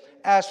this.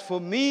 As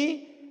for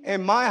me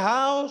and my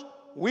house,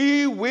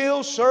 we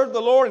will serve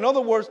the Lord. In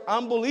other words,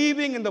 I'm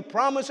believing in the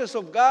promises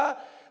of God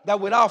that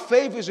without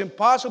faith it's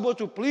impossible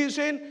to please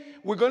him.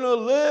 We're going to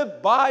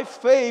live by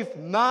faith,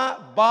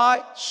 not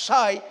by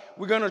sight.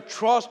 We're going to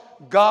trust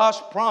God's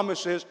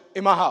promises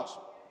in my house.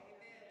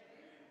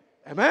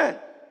 Amen.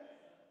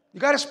 You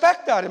got to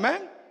expect that,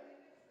 amen.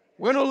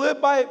 We're going to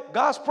live by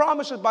God's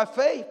promises by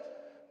faith,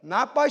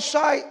 not by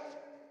sight,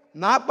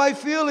 not by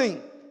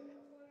feeling.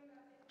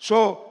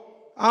 So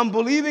I'm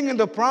believing in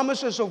the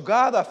promises of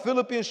God that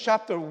Philippians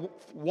chapter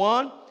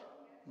 1,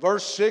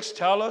 verse 6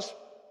 tells us,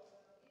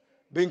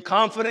 being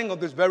confident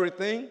of this very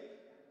thing,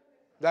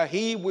 that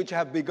he which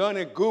hath begun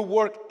a good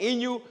work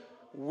in you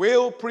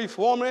will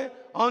perform it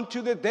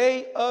unto the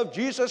day of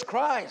Jesus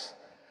Christ.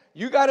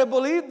 You got to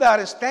believe that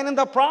and stand in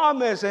the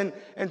promise and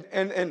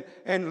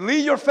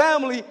lead your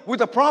family with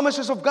the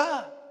promises of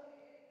God.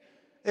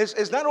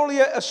 It's not only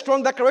a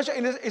strong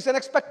declaration, it's an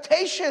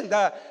expectation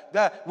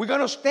that we're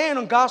going to stand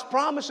on God's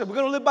promises. We're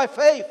going to live by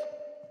faith.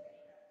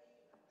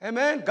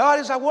 Amen. God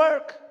is at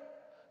work.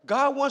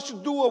 God wants to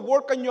do a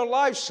work in your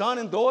life, son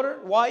and daughter,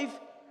 wife.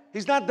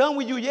 He's not done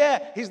with you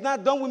yet. He's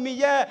not done with me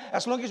yet.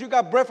 As long as you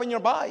got breath in your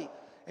body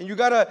and you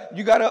got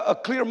a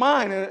clear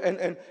mind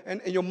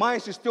and your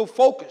mind is still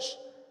focused.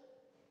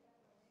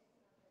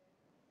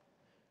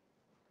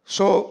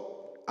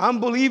 So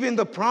I'm believing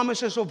the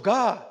promises of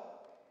God.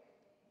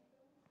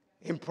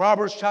 In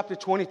Proverbs chapter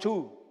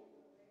 22,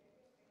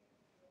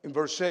 in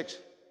verse 6,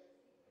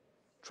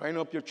 train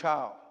up your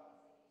child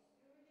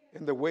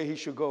in the way he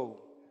should go.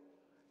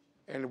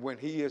 And when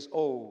he is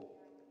old,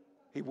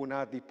 he will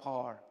not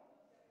depart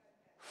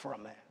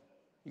from it.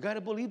 You got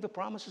to believe the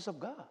promises of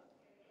God.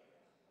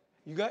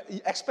 You got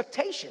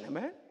expectation,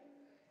 amen?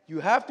 You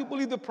have to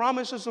believe the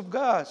promises of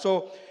God.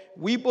 So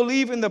we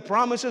believe in the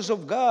promises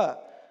of God.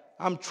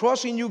 I'm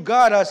trusting you,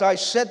 God, as I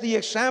set the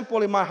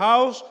example in my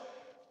house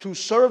to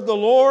serve the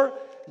Lord,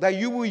 that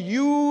you will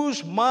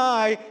use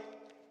my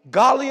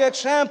godly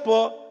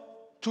example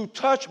to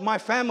touch my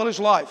family's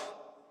life.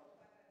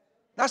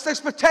 That's the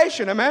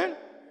expectation, amen?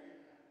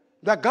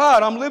 That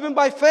God, I'm living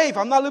by faith.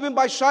 I'm not living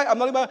by sight.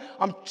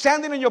 I'm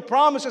standing in your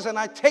promises, and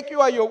I take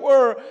you at your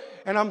word,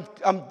 and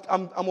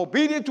I'm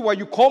obedient to what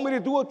you call me to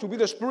do, to be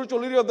the spiritual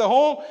leader of the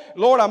home.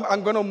 Lord,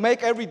 I'm going to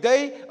make every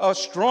day a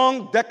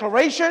strong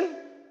declaration.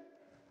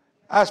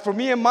 As for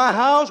me and my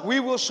house, we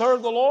will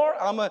serve the Lord.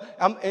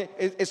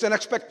 It's an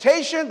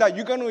expectation that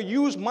you're going to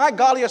use my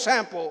godly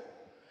example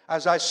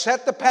as I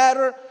set the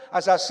pattern,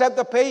 as I set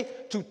the pace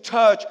to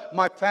touch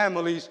my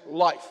family's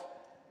life.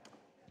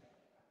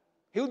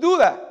 He'll do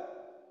that.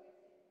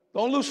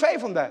 Don't lose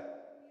faith on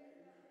that.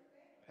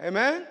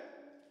 Amen?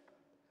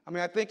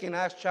 I think in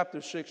Acts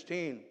chapter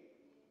 16,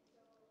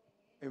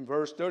 in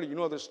verse 30, you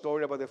know the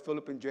story about the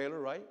Philippian jailer,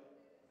 right?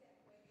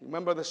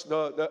 Remember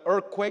the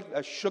earthquake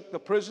that shook the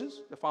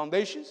prisons, the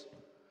foundations?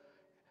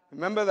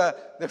 Remember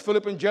that the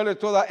Philippian jailer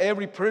thought that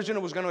every prisoner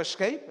was going to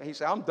escape? And he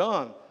said, I'm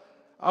done.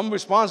 I'm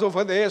responsible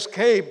for the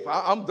escape.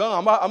 I'm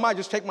done. I might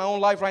just take my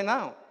own life right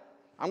now.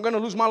 I'm going to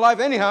lose my life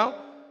anyhow.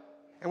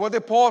 And what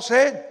did Paul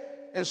say?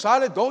 And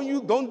Silas,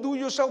 don't do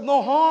yourself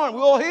no harm.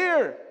 We're all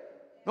here.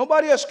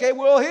 Nobody escaped.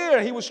 We're all here.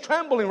 And he was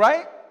trembling,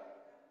 right?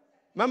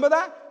 Remember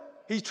that?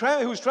 He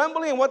was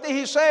trembling. And what did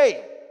he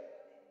say?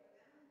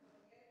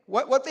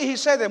 What did he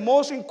say? The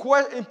most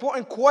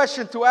important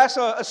question to ask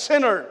a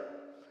sinner.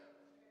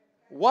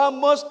 What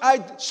must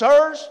I,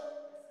 sirs?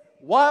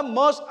 What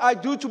must I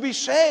do to be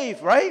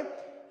saved, right?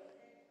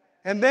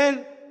 And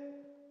then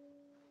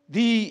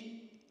the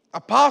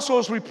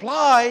apostles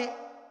reply,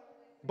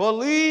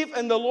 believe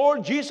in the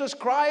Lord Jesus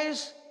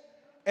Christ,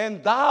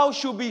 and thou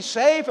shalt be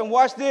saved. And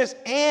watch this.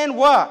 And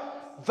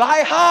what?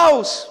 thy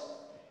house.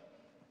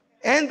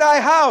 And thy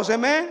house.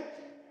 Amen.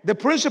 The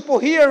principle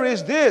here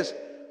is this.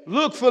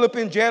 Look,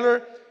 Philippine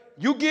jailer,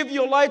 you give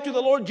your life to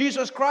the Lord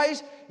Jesus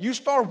Christ. You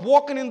start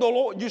walking in the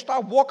Lord. You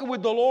start walking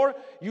with the Lord.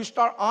 You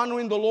start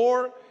honoring the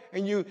Lord.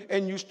 And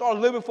you start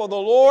living for the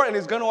Lord. And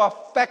it's going to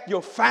affect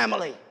your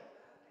family.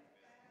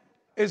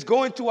 It's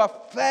going to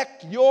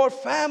affect your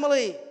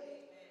family.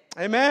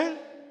 Amen.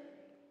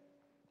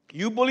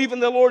 You believe in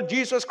the Lord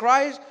Jesus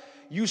Christ.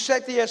 You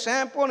set the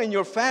example. And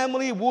your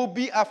family will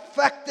be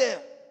affected.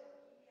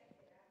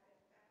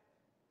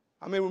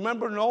 I mean,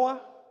 remember Noah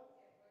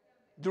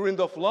during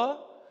the flood?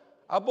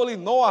 I believe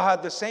Noah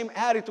had the same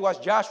attitude as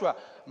Joshua.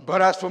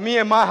 But as for me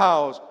and my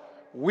house,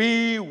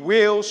 we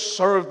will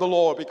serve the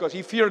Lord, because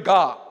he feared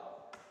God.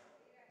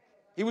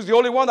 He was the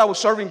only one that was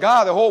serving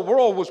God. The whole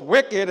world was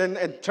wicked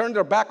and turned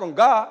their back on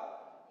God.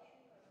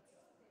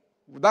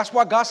 That's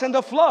why God sent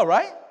the flood,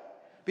 right?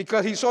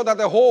 Because he saw that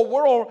the whole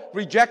world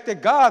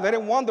rejected God. They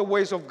didn't want the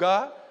ways of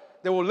God.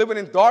 They were living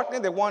in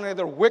darkness. They wanted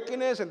their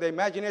wickedness and the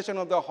imagination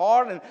of their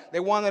heart. And they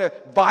wanted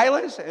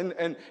violence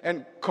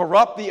and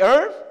corrupt the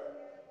earth.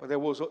 But there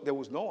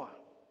was Noah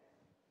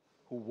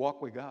who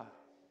walked with God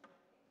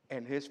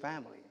and his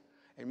family.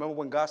 And remember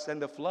when God sent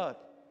the flood,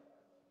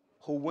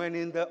 who went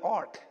in the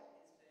ark?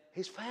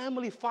 His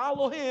family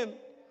followed him.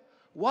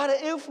 What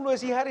an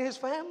influence he had in his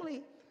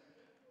family.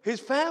 His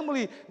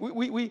family,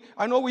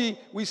 I know we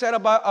said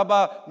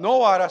about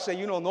Noah. I said,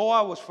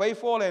 Noah was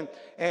faithful and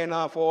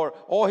for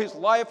all his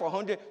life,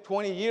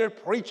 120 years,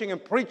 preaching,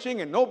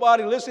 and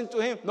nobody listened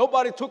to him.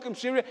 Nobody took him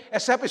serious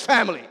except his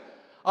family.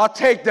 I'll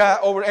take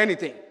that over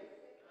anything.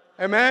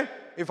 Amen?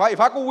 If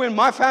I could win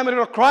my family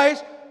to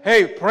Christ,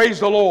 hey, praise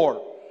the Lord.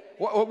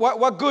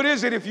 What good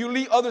is it if you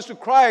lead others to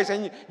Christ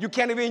and you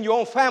can't even win your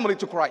own family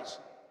to Christ?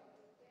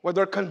 Where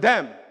they're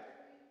condemned.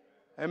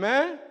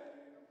 Amen?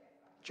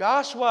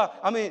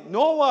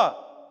 Noah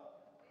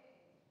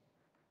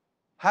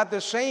had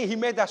he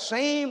made that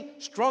same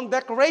strong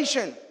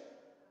declaration.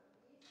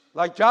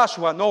 Like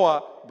Joshua,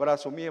 Noah, but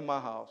as for me and my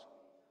house,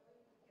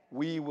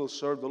 we will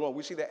serve the Lord.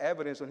 We see the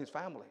evidence in his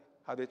family,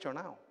 how they turn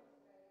out.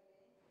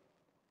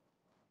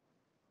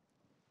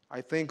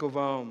 I think of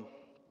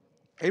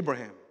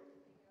Abraham.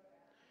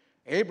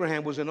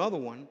 Abraham was another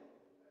one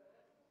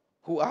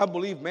who I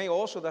believe made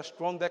also that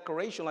strong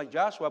declaration like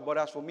Joshua, but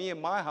as for me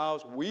and my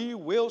house, we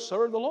will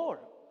serve the Lord.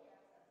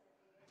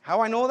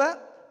 How I know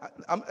that?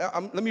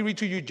 Let me read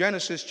to you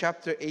Genesis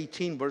chapter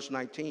 18, verse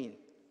 19.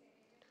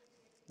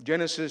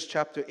 Genesis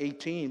chapter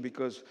 18,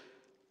 because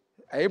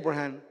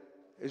Abraham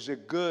is a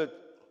good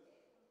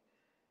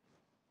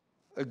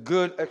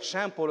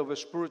example of a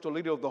spiritual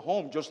leader of the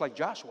home, just like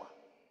Joshua.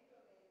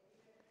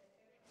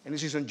 And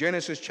this is in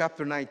Genesis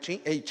chapter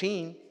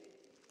 18,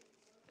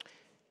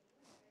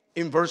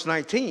 in verse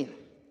 19.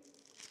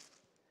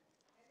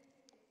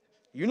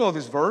 You know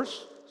this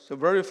verse. It's a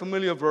very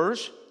familiar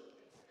verse.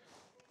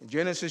 In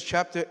Genesis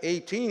chapter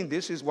 18,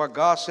 this is what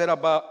God said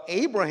about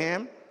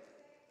Abraham.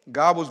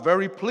 God was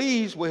very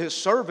pleased with his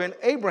servant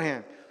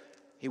Abraham.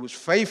 He was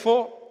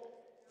faithful.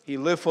 He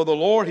lived for the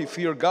Lord. He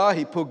feared God.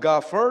 He put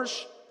God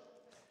first.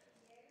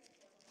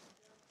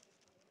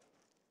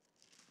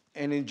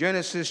 And in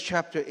Genesis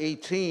chapter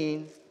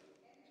 18,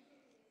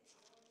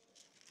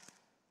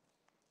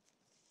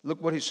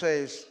 look what he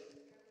says.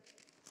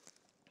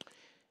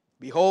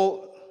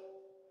 Behold,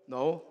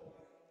 no,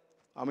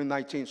 I'm in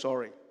 19,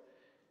 sorry.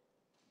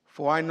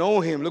 For I know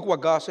him. Look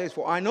what God says.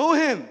 For I know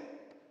him.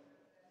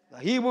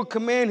 That he will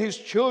command his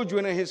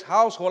children and his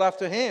household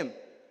after him.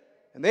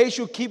 And they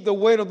shall keep the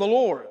way of the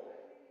Lord,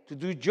 to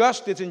do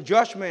justice and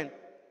judgment,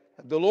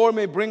 that the Lord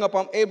may bring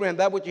upon Abraham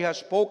that which he has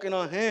spoken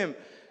on him.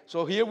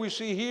 So here we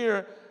see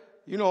here,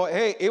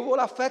 hey, it will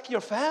affect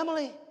your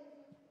family.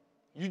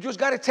 You just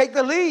got to take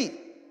the lead.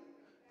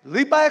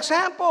 Lead by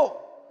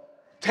example.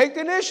 Take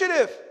the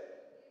initiative.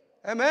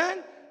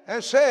 Amen?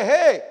 And say,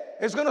 hey,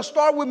 it's going to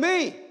start with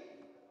me.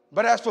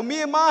 But as for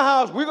me and my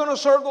house, we're going to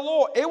serve the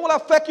Lord. It will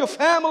affect your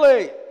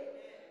family.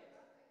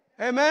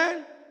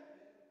 Amen?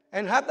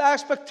 And have the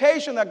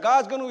expectation that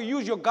God's going to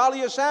use your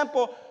godly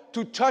example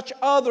to touch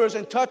others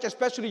and touch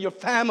especially your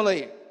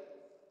family.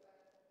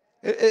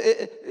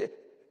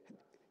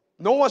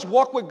 Noah's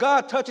walk with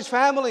God touched his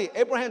family.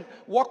 Abraham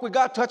walked with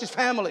God, touched his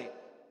family.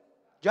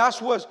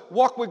 Joshua's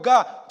walk with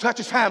God touched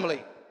his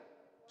family.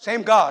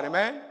 Same God,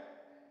 amen?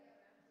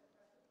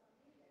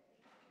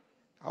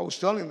 I was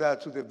telling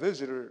that to the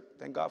visitor.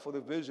 Thank God for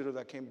the visitor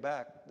that came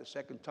back the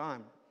second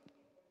time.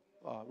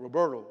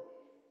 Roberto.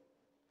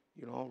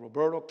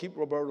 Roberto, keep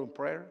Roberto in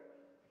prayer.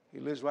 He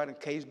lives right in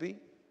Caseby.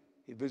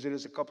 He visited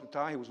us a couple of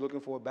times. He was looking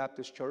for a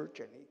Baptist church,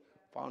 and he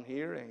found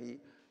here, and he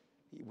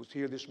was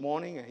here this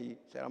morning, and he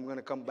said, I'm going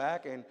to come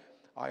back. And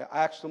I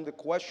asked him the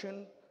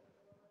question.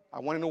 I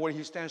want to know where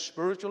he stands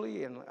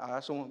spiritually, and I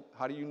asked him,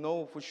 how do you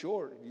know for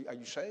sure? Are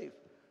you saved?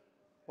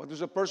 What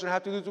does a person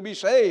have to do to be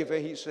saved?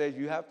 And he said,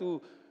 you have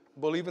to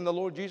believe in the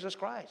Lord Jesus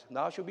Christ.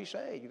 Thou shalt be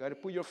saved. You got to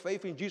put your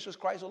faith in Jesus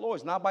Christ the Lord.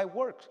 It's not by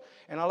works.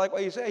 And I like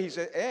what he said. He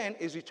said, and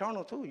it's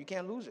eternal too. You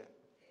can't lose it.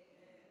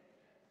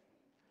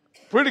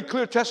 Pretty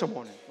clear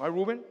testimony, right,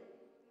 Reuben?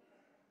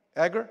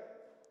 Edgar?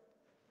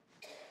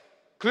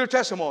 Clear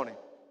testimony.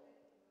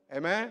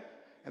 Amen?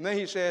 And then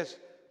he says,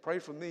 pray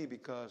for me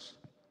because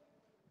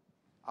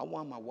I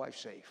want my wife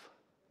safe.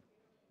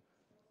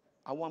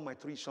 I want my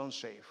 3 sons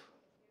safe.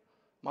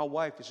 My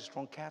wife is a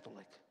strong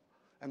Catholic,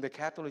 and the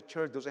Catholic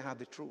Church doesn't have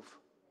the truth.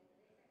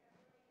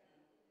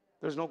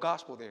 There's no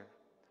gospel there.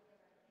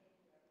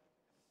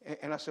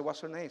 And I said,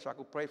 what's her name? So I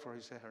could pray for her.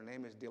 He said, her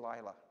name is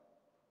Delilah.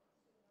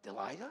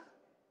 Delilah?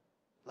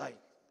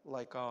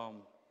 Like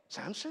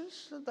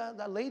Samson's?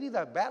 That lady,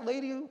 that bad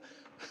lady?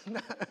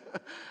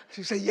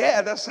 She said,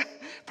 yeah,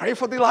 pray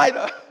for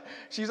Delilah.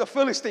 She's a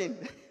Philistine.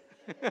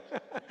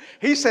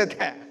 He said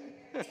that.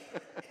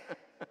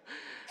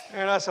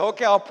 And I said,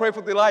 okay, I'll pray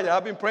for Delilah.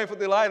 I've been praying for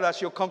Delilah that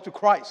she'll come to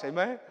Christ.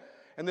 Amen?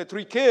 And the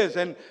 3 kids,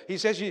 and he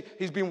says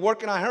he's been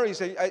working on her. He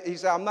said,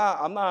 I'm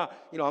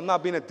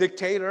not being a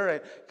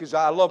dictator because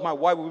I love my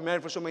wife. We've been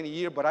married for so many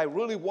years, but I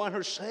really want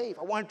her safe.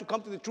 I want her to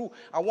come to the truth.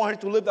 I want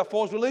her to live that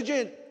false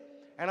religion.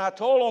 And I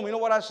told him, you know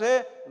what I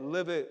said?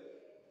 Live it.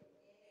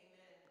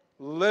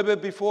 Live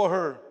it before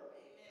her.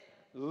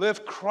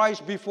 Live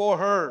Christ before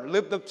her.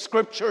 Live the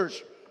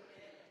scriptures.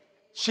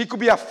 She could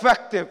be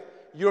effective.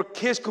 Your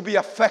kids could be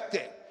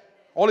affected.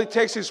 All it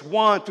takes is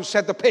one to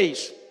set the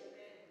pace.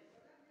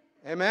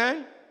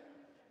 Amen?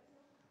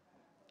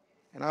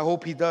 And I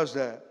hope he does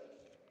that.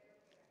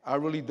 I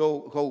really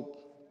do hope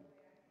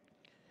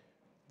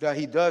that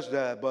he does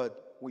that.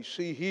 But we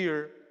see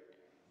here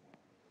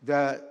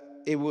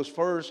that it was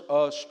first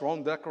a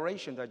strong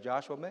declaration that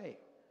Joshua made.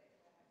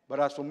 But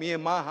as for me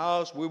and my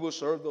house, we will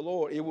serve the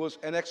Lord. It was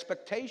an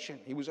expectation.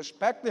 He was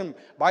expecting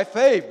by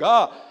faith,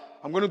 God,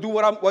 I'm going to do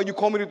what you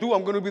call me to do.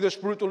 I'm going to be the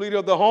spiritual leader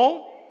of the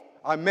home.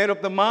 I made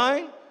up the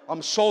mind.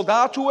 I'm sold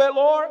out to it,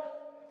 Lord.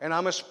 And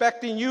I'm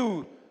expecting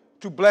you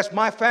to bless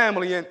my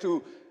family and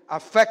to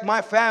affect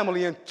my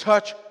family and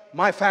touch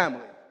my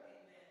family.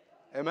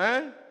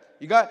 Amen?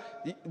 You got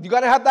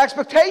to have that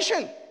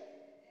expectation.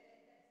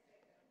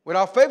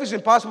 Without faith, it's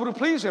impossible to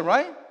please him,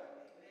 right?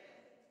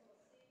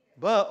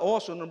 But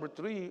also, number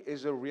 3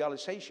 is a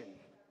realization.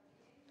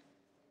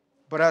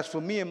 But as for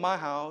me and my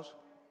house,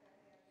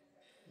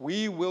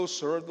 we will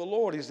serve the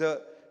Lord. It's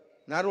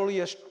not only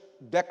a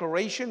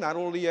declaration, not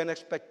only an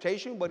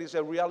expectation, but it's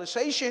a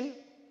realization.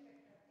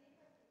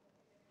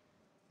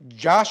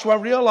 Joshua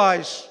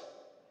realized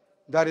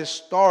that it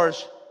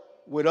starts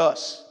with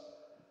us.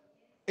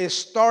 It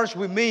starts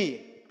with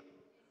me.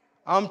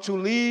 I'm to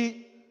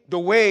lead the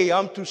way.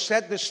 I'm to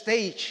set the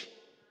stage.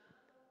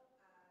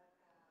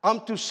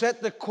 I'm to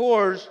set the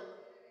course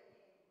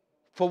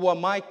for what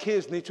my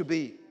kids need to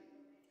be.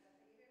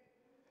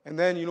 And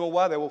then, you know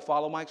what? They will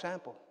follow my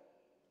example.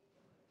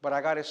 But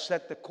I got to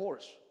set the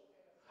course.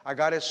 I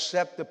got to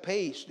set the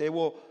pace. They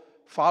will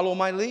follow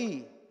my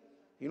lead.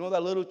 You know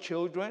that little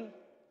children,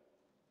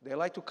 they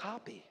like to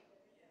copy.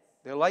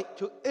 They like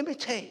to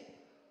imitate.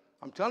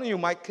 I'm telling you,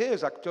 my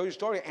kids, I can tell you a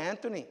story.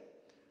 Anthony,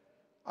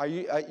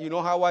 you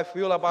know how I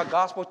feel about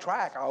gospel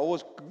track. I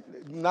always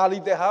not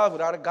leave the house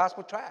without a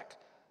gospel track.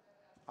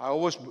 I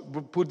always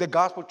put the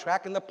gospel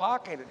track in the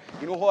pocket.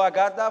 You know who I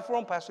got that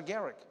from? Pastor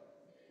Garrick.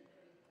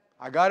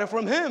 I got it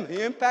from him.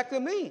 He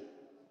impacted me.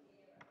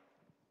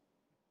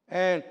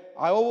 And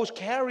I always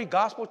carry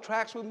gospel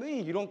tracts with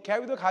me. You don't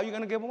carry them, how are you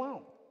going to give them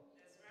out?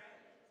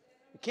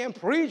 You can't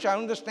preach, I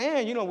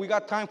understand. You know, we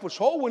got time for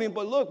soul winning,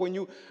 but look, when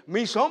you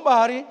meet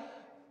somebody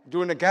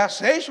during the gas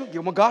station, give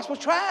them a gospel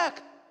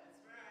tract.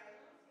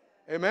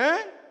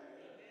 Amen?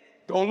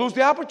 Don't lose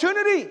the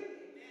opportunity.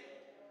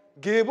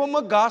 Give them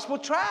a gospel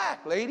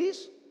tract,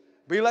 ladies.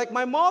 Be like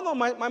my mother,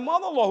 my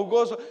mother-in-law who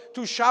goes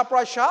to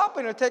ShopRite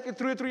shopping and taking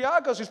 3 or 3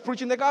 hours because she's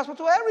preaching the gospel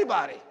to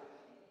everybody.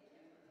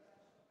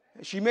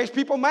 And she makes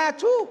people mad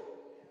too.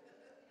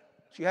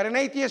 She had an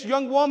atheist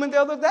young woman the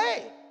other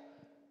day.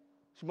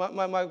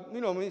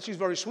 She's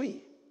very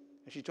sweet.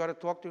 And she tried to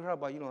talk to her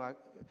about,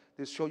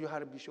 this show you how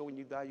to be sure when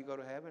you die you go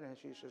to heaven. And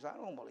she says, I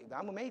don't believe that.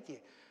 I'm an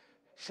atheist.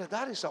 She said,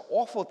 that is an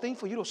awful thing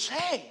for you to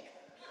say.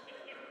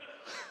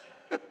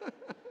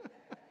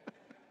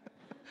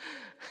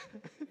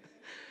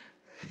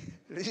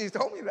 She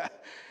told me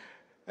that.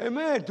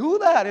 Amen. Do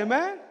that,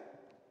 amen.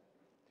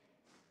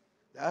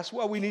 That's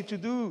what we need to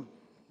do.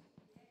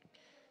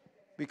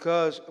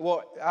 Because,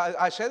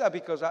 I say that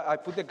because I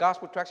put the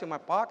gospel tracts in my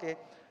pocket.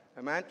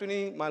 And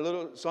Anthony, my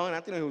little son,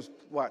 Anthony, who's,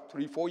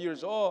 3, 4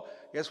 years old,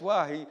 guess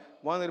what? He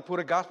wanted to put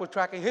a gospel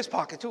tract in his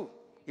pocket, too.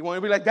 He wanted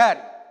to be like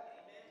Daddy.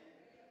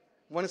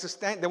 They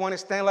want to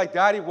stand like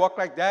Daddy, walk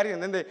like Daddy,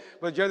 and then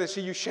they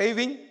see you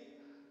shaving.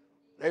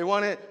 They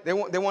want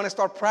to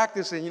start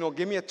practicing,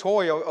 give me a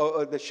toy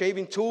or the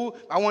shaving tool.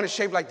 I want to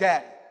shave like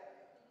that.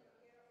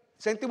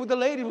 Same thing with the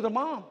lady, with the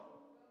mom.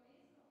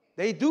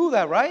 They do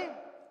that, right?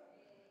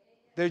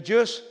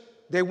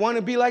 They want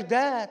to be like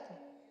Dad.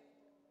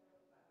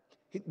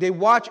 They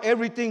watch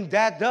everything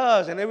Dad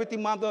does and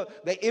everything Mom does.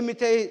 They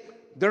imitate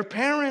their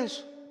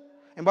parents.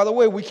 And by the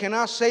way, we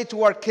cannot say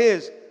to our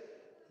kids,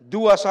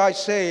 do as I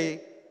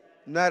say,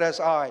 not as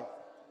I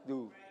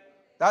do.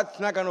 That's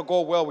not going to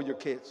go well with your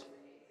kids.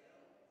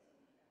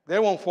 They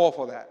won't fall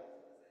for that.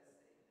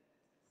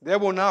 They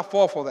will not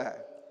fall for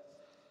that.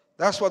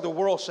 That's what the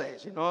world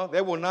says, you know.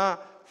 They will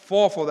not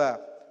fall for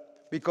that.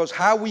 Because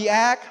how we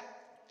act,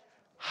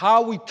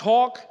 how we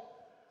talk,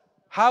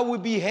 how we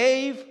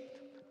behave,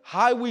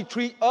 how we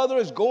treat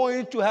others is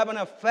going to have an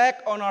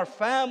effect on our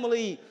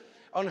family,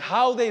 on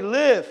how they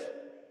live.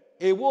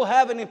 It will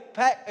have an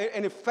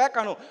effect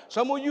on them.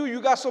 Some of you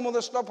got some of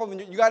the stuff,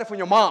 you got it from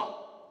your mom.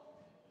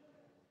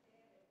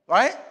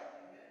 Right?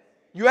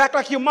 You act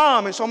like your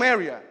mom in some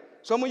area.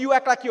 Some of you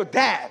act like your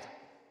dad.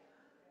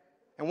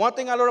 And one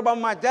thing I learned about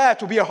my dad,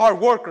 to be a hard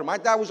worker. My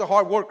dad was a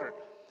hard worker.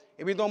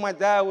 Even though my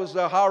dad was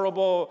a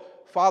horrible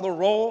father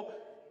role,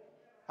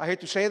 I hate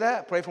to say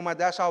that, pray for my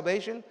dad's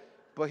salvation,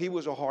 but he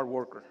was a hard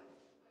worker.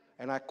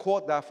 And I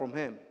caught that from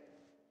him.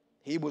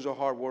 He was a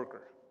hard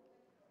worker.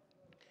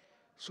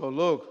 So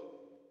look,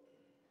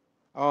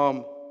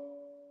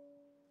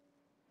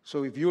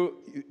 so if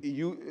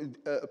you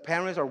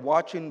parents are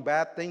watching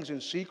bad things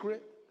in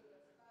secret,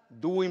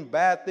 doing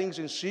bad things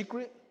in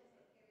secret,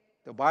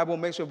 the Bible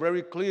makes it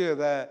very clear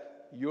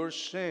that your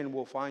sin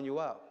will find you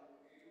out.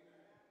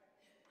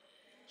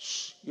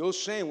 Your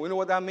sin, you know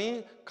what that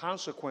means?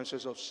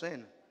 Consequences of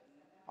sin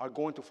are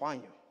going to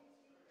find you.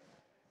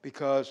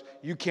 Because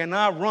you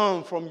cannot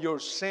run from your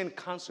sin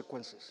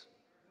consequences.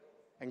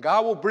 And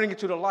God will bring it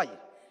to the light.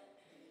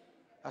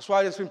 That's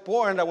why it's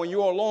important that when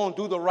you're alone,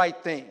 do the right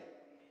thing.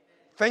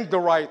 Think the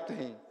right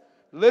thing.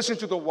 Listen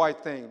to the right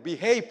thing.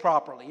 Behave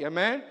properly.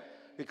 Amen?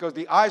 Because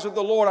the eyes of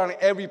the Lord are in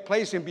every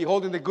place and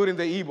beholding the good and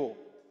the evil.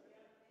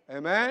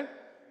 Amen?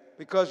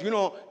 Because, you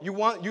know, you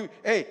want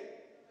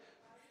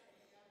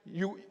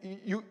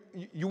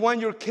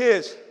your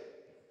kids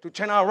to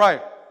turn out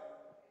right.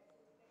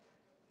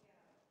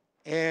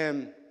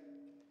 And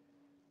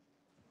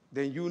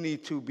then you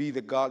need to be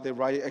the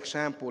right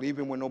example,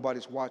 even when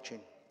nobody's watching.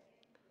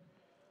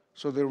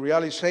 So the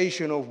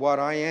realization of what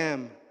I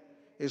am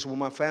is what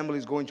my family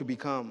is going to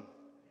become.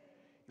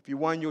 If you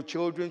want your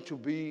children to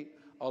be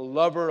a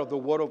lover of the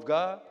Word of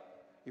God,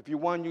 if you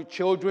want your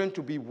children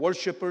to be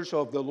worshipers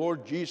of the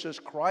Lord Jesus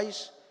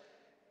Christ,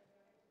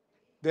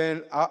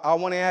 then I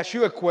want to ask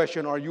you a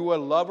question. Are you a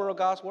lover of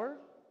God's Word?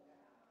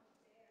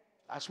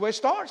 That's where it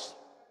starts.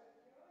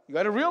 You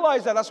got to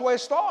realize that that's where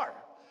it starts.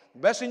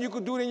 The best thing you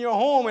could do in your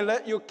home and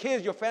let your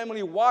kids, your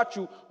family watch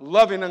you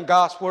loving in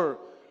God's Word,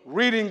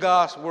 reading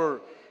God's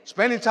Word,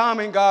 spending time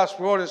in God's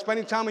Word, and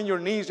spending time in your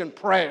knees in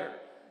prayer,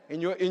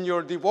 in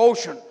your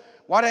devotion.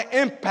 What an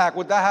impact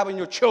would that have on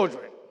your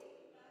children?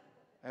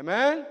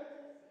 Amen?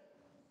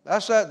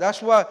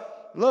 That's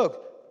what,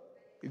 look,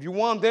 if you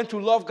want them to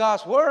love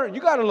God's Word,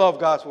 you got to love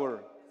God's Word.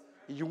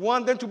 If you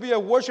want them to be a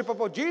worshiper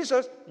of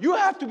Jesus, you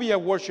have to be a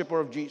worshiper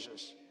of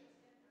Jesus.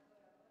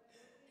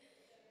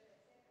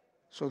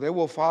 So they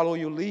will follow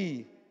your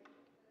lead.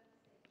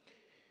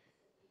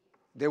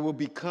 They will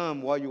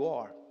become what you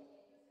are.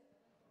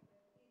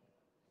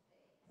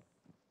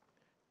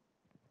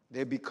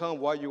 They become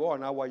what you are,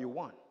 not what you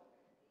want.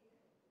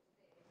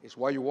 It's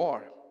what you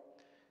are.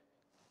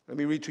 Let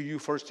me read to you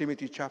 1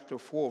 Timothy chapter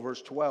 4,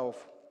 verse 12.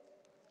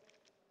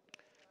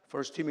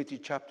 1 Timothy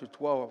chapter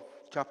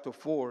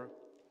 4.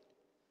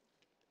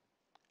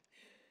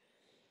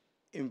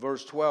 In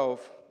verse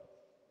 12,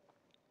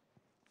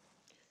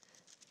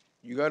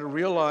 you got to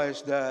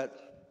realize that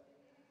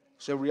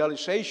it's a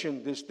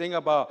realization, this thing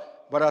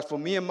about, but as for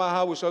me and my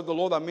house, we serve the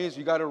Lord, that means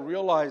you got to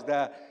realize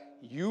that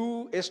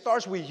it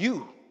starts with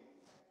you.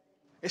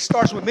 It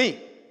starts with me.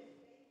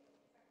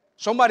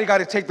 Somebody got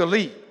to take the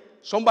lead.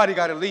 Somebody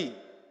got to lead.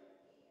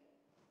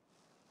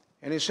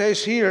 And it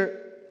says here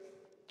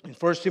in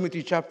 1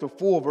 Timothy chapter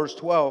 4, verse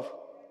 12,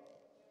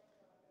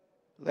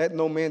 let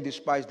no man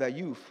despise thy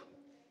youth,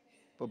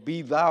 but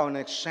be thou an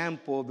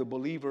example of the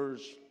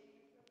believers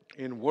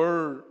in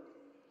word,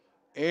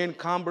 in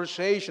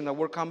conversation. The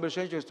word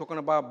conversation is talking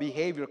about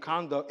behavior,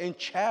 conduct, in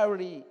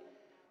charity,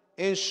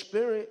 in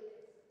spirit,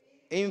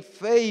 in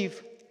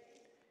faith,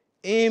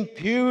 in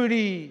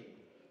purity.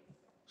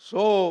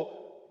 So,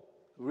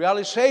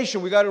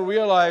 realization, we got to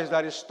realize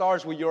that it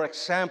starts with your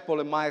example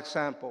and my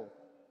example.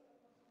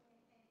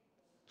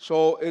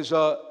 So, it's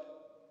a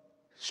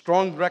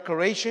strong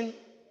declaration,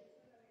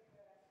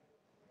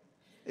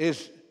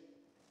 is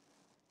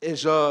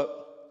a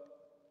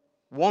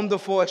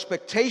wonderful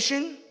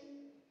expectation.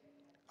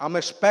 I'm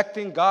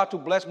expecting God to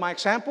bless my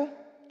example,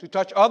 to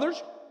touch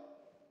others.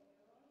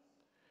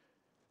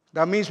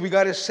 That means we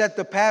got to set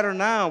the pattern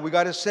now. We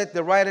got to set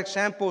the right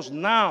examples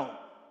now.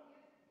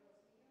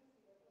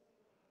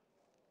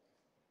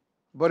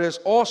 But it's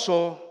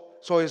also,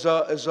 so it's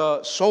a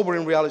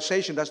sobering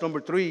realization. That's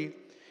number 3.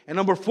 And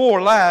number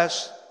four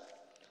last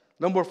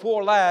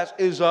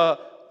is an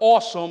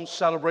awesome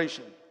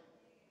celebration.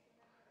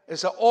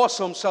 It's an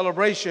awesome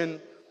celebration.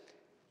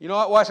 You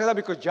know why I say that?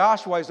 Because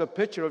Joshua is a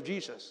picture of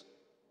Jesus.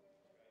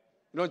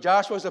 You know,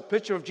 Joshua is a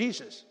picture of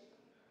Jesus.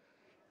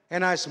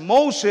 And as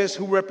Moses,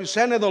 who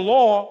represented the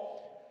law,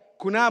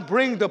 could not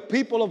bring the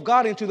people of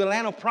God into the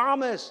land of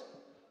promise,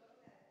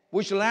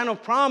 which the land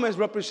of promise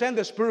represents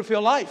the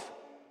spirit-filled life.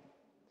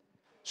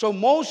 So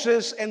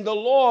Moses and the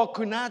law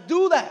could not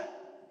do that.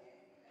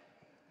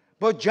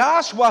 But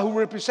Joshua, who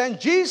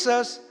represents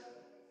Jesus,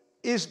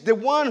 is the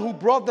one who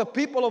brought the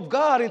people of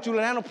God into the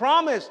land of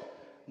promise.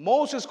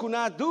 Moses could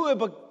not do it,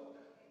 but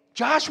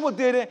Joshua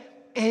did it,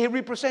 and he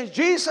represents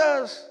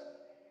Jesus.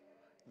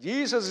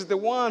 Jesus is the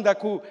one that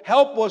could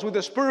help us with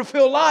the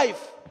spirit-filled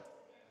life.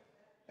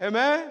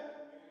 Amen?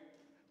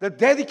 The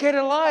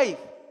dedicated life.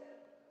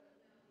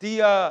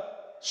 The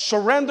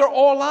surrender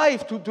all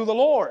life to the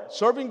Lord.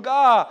 Serving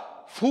God,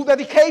 full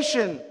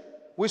dedication,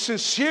 with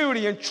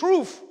sincerity and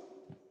truth.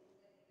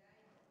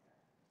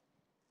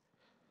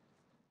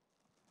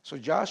 So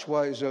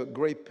Joshua is a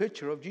great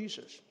picture of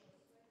Jesus.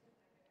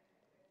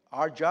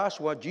 Our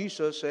Joshua,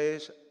 Jesus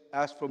says,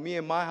 as for me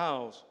and my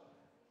house,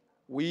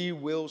 we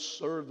will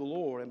serve the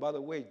Lord. And by the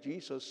way,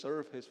 Jesus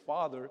served his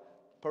Father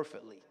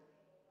perfectly.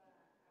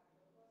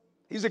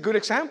 He's a good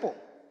example.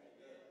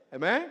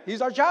 Amen?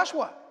 He's our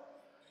Joshua.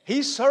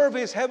 He served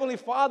his heavenly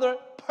Father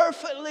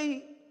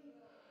perfectly.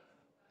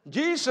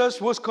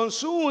 Jesus was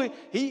consuming.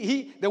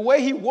 The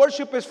way he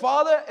worshiped his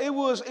Father, it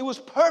was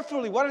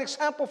perfectly. What an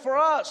example for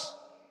us.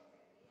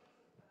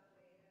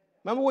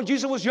 Remember when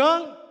Jesus was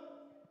young?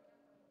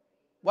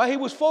 What he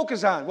was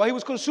focused on, what he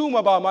was consumed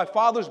about, my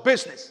Father's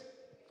business.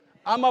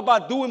 I'm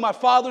about doing my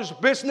Father's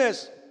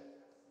business.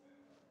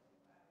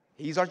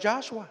 He's our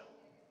Joshua.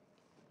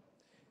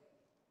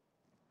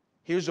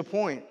 Here's the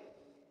point.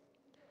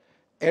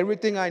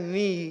 Everything I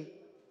need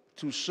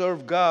to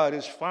serve God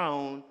is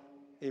found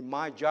in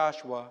my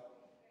Joshua,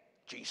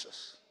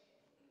 Jesus.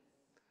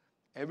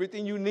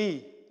 Everything you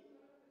need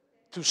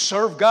to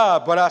serve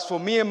God, but as for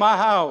me and my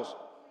house,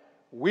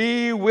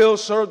 we will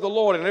serve the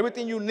Lord. And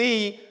everything you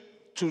need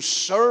to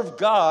serve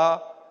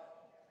God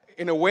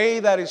in a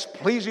way that is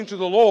pleasing to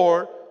the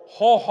Lord,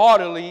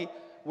 wholeheartedly,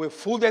 with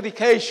full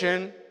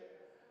dedication,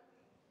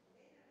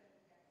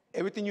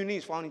 everything you need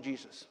is found in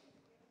Jesus.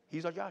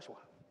 He's our Joshua.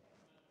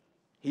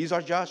 He's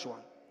our Joshua.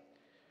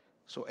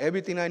 So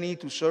everything I need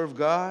to serve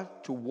God,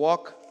 to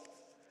walk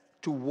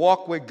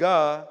with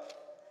God,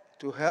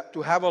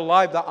 to have a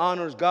life that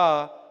honors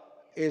God,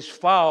 is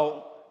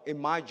found in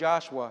my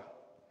Joshua,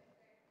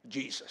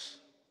 Jesus.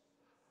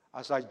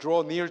 As I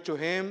draw near to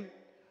him,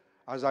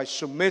 as I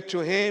submit to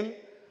him,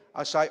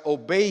 as I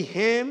obey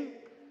him,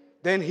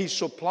 then he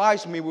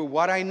supplies me with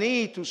what I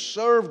need to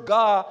serve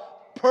God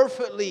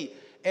perfectly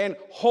and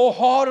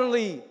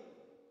wholeheartedly.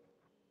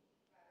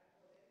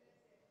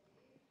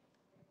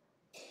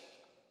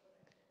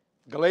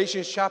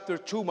 Galatians chapter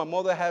 2, my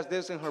mother has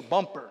this in her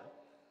bumper,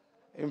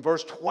 in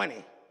verse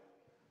 20.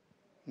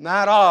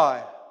 Not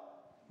I,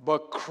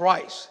 but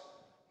Christ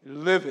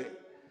living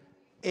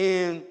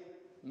in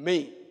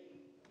me.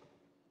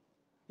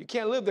 You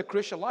can't live the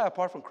Christian life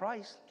apart from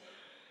Christ.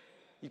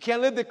 You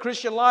can't live the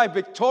Christian life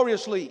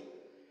victoriously.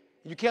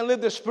 You can't live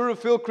the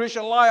spirit-filled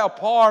Christian life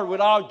apart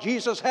without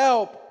Jesus'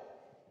 help.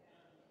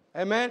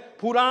 Amen?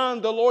 Put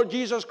on the Lord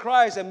Jesus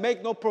Christ and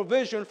make no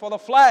provision for the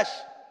flesh.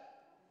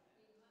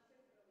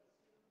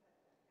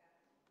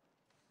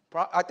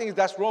 I think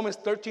that's Romans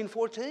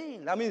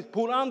 13:14. That means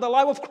put on the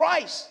life of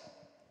Christ.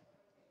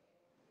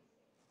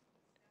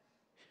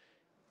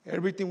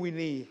 Everything we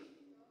need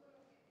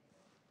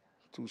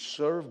to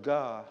serve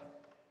God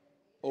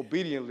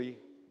obediently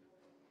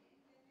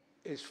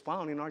is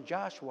found in our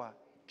Joshua,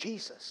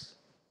 Jesus.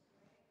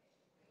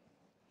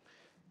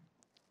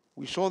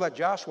 We saw that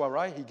Joshua,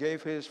 right? He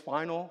gave his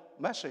final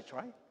message,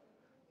 right?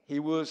 He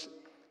was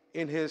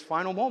in his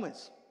final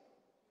moments.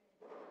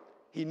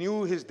 He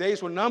knew his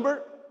days were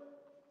numbered,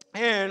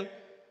 and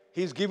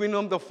he's giving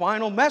them the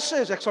final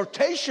message,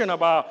 exhortation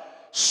about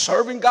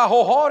serving God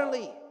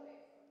wholeheartedly.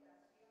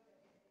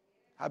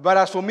 But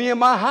as for me and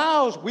my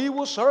house, we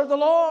will serve the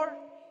Lord.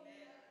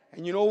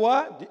 And you know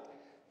what?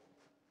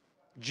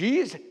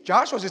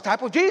 Joshua was the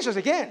type of Jesus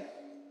again.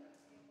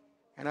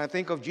 And I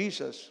think of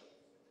Jesus,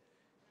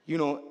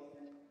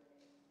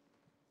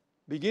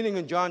 beginning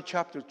in John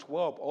chapter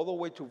 12, all the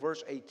way to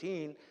verse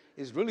 18,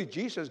 is really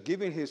Jesus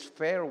giving his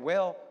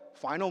farewell,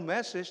 final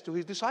message to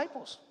his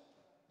disciples.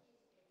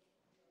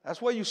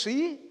 That's what you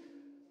see.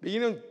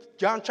 Beginning in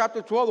John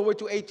chapter 12, all the way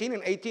to 18,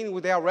 and 18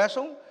 with their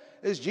wrestle,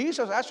 is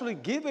Jesus actually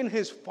giving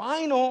his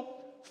final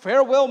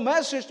farewell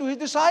message to his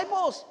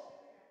disciples.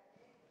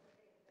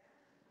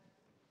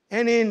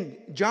 And in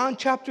John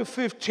chapter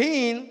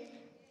 15,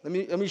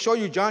 let me show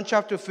you John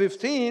chapter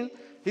 15.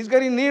 He's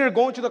getting near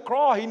going to the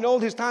cross. He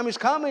knows his time is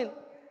coming.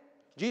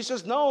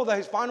 Jesus knows that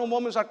his final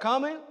moments are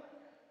coming.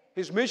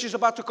 His mission is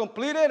about to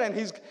complete it, and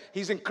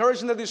he's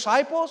encouraging the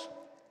disciples.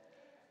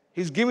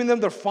 He's giving them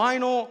their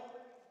final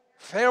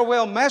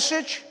farewell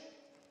message.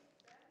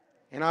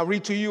 And I'll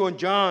read to you in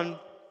John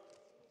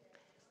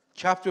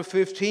chapter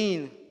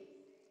 15,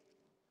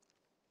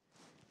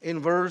 in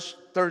verse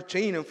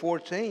 13 and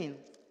 14,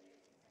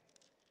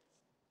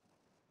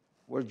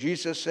 where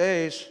Jesus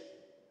says,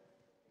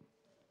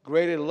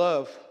 greater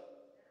love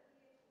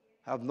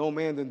have no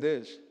man than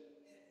this,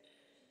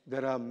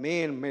 that a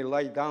man may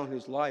lay down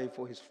his life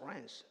for his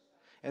friends.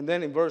 And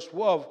then in verse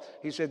 12,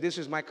 he said, this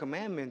is my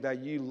commandment, that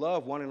ye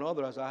love one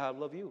another as I have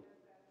loved you.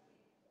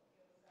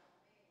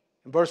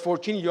 In verse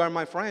 14, you are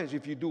my friends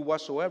if you do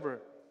whatsoever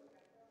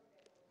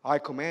I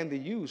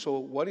commanded you. So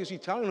what is he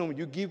telling them?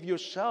 You give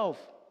yourself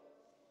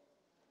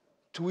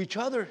to each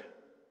other.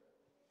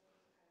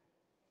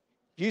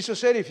 Jesus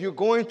said, if you're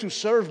going to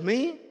serve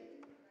me,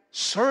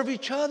 serve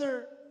each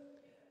other.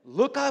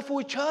 Look out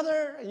for each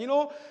other.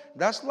 And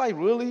that's like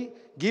really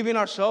giving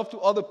ourselves to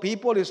other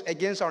people is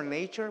against our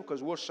nature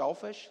because we're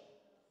selfish.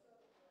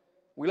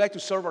 We like to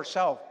serve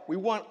ourselves. We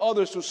want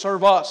others to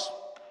serve us.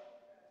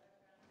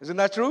 Isn't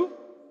that true?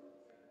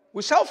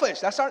 We're selfish.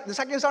 That's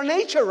against our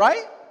nature,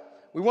 right?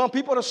 We want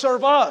people to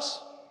serve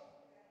us,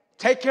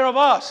 take care of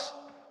us.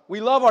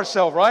 We love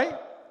ourselves, right?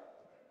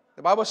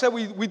 The Bible said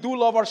we do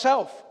love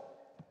ourselves.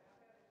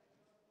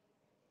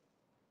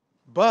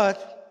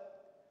 But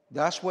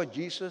that's what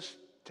Jesus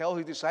tells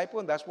his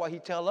disciples, and that's what he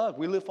tells us.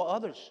 We live for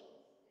others.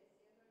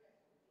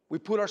 We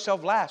put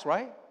ourselves last,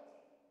 right?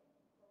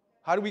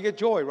 How do we get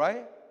joy,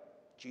 right?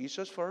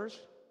 Jesus first,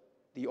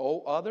 the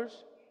O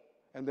others,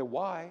 and the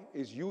why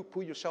is you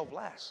put yourself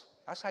last.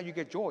 That's how you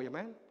get joy,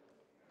 amen?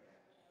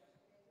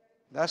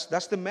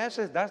 That's the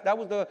message. That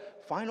was the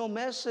final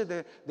message,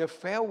 the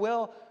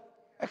farewell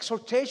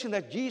exhortation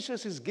that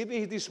Jesus is giving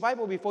his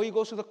disciples before he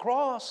goes to the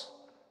cross.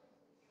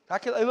 A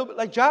little bit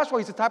like Joshua.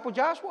 He's the type of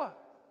Joshua.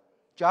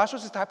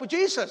 Joshua's the type of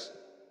Jesus.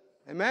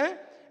 Amen?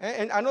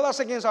 And I know that's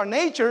against our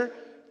nature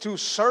to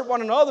serve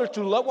one another,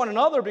 to love one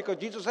another, because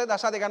Jesus said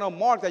that's how they got to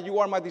mark that you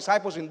are my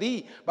disciples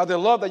indeed, by the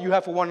love that you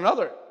have for one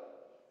another.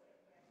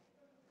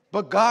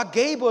 But God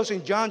gave us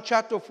in John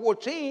chapter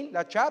 14,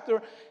 that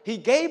chapter, he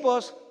gave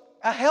us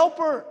a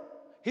helper.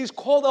 He's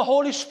called the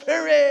Holy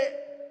Spirit.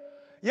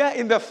 Yeah,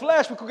 in the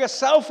flesh, we could get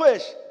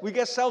selfish. We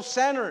get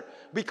self-centered,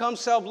 become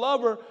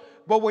self-lover.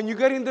 But when you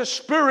get in the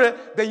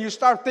Spirit, then you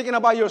start thinking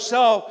about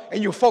yourself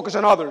and you focus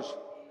on others.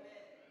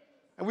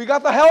 And we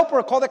got the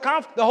helper called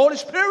the Holy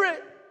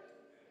Spirit.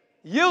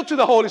 Yield to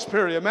the Holy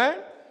Spirit, amen?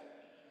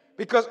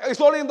 Because it's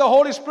only in the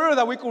Holy Spirit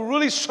that we can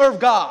really serve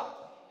God.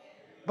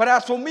 But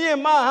as for me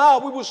and my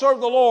house, we will serve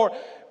the Lord.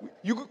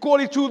 You could call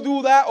it to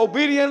do that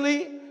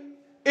obediently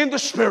in the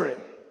Spirit.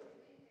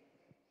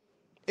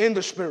 In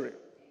the Spirit.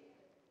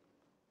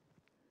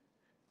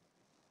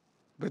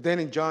 But then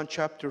in John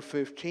chapter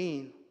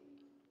 15,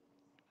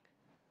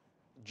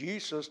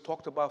 Jesus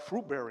talked about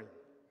fruit bearing.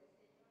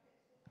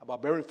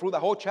 About bearing fruit. The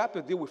whole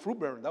chapter deals with fruit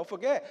bearing. Don't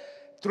forget.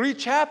 3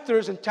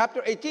 chapters in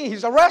chapter 18,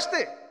 he's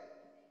arrested.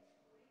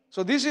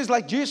 So this is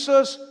like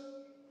Jesus'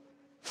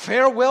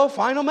 farewell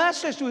final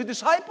message to his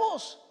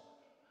disciples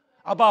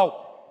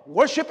about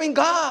worshiping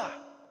God.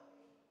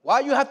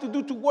 What you have to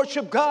do to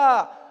worship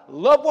God.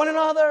 Love one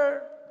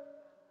another.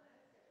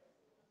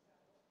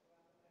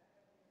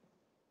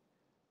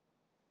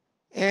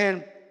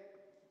 And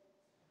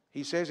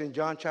he says in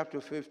John chapter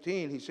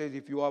 15, he says,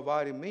 if you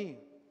abide in me,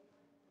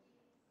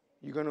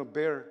 you're going to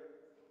bear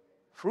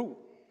fruit.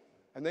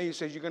 And then he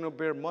says, you're going to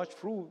bear much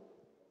fruit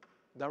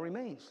that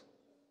remains.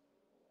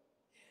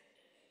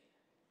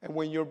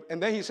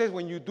 And then he says,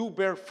 when you do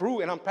bear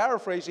fruit, and I'm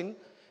paraphrasing,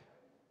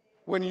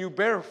 when you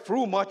bear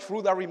fruit, much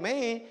fruit that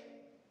remains,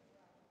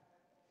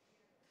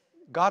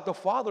 God the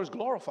Father is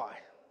glorified.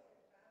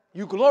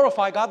 You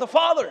glorify God the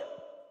Father.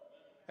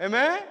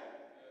 Amen?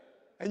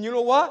 And you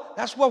know what?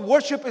 That's what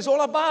worship is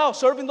all about,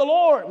 serving the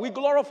Lord. We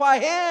glorify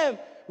Him.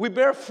 We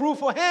bear fruit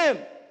for Him.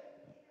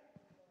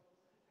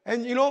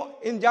 And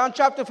in John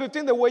chapter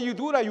 15, the way you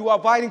do that, you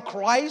abide in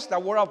Christ.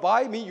 That word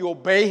abide means you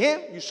obey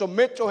Him. You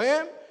submit to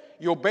Him.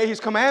 You obey His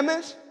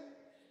commandments.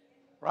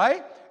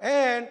 Right?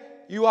 And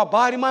you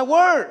abide in my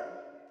word.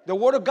 The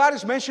word of God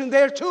is mentioned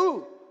there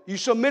too. You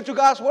submit to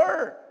God's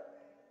word.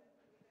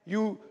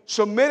 You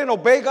submit and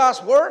obey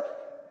God's word,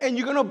 and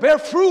you're going to bear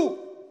fruit.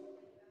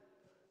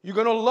 You're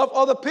going to love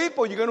other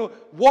people. You're going to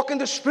walk in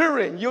the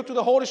Spirit and yield to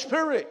the Holy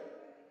Spirit.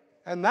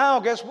 And now,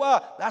 guess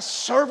what? That's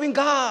serving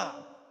God.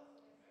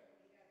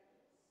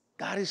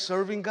 That is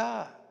serving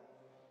God.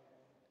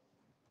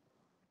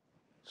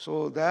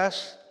 So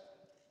that's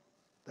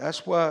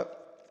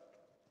what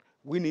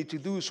we need to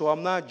do. So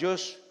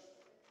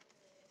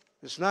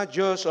it's not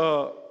just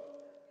a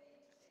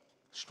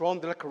strong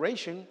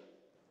declaration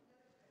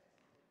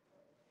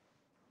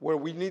where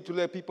we need to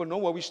let people know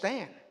where we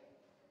stand.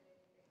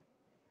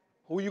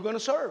 Who are you going to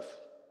serve?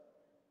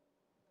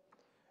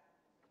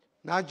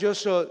 Not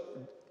just a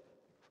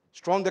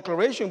strong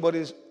declaration, but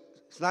it's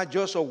not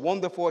just a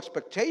wonderful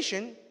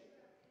expectation.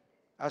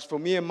 As for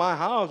me and my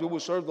house, we will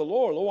serve the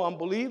Lord. Lord, I'm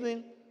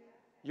believing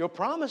your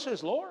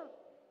promises, Lord,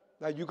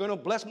 that you're going to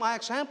bless my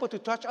example to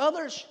touch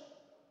others.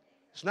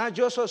 It's not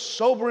just a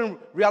sobering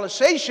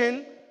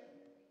realization.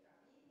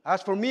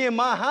 As for me and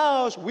my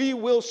house, we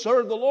will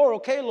serve the Lord.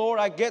 Okay, Lord,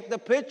 I get the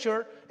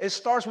picture. It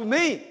starts with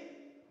me.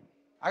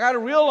 I got to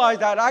realize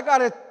that I got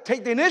to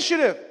take the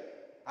initiative.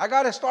 I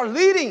got to start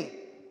leading.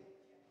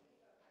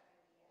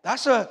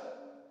 That's a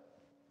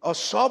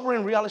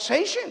sobering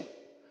realization.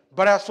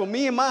 But as for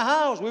me and my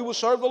house, we will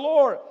serve the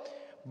Lord.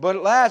 But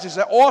last, it's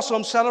an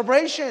awesome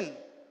celebration.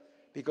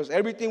 Because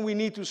everything we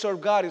need to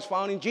serve God is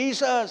found in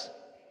Jesus.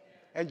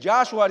 And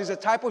Joshua is a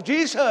type of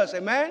Jesus.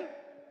 Amen?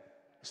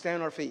 Stand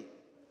on our feet.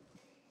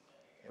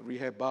 Every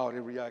head bowed,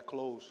 every eye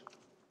closed.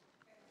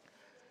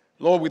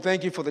 Lord, we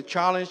thank you for the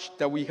challenge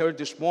that we heard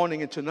this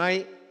morning and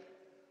tonight.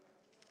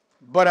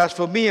 But as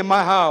for me and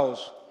my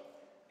house,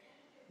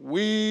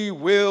 we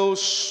will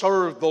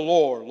serve the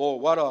Lord.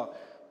 Lord, what a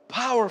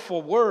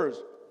powerful words,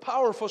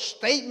 powerful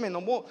statement.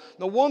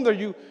 No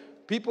wonder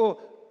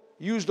people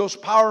use those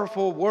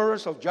powerful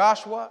words of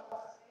Joshua,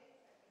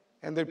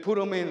 and they put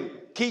them in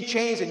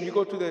keychains, and you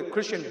go to the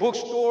Christian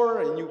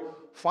bookstore and you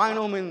find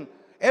them in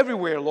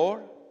everywhere,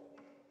 Lord.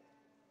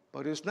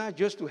 But it's not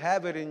just to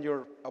have it in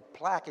a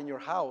plaque in your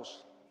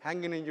house,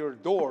 hanging in your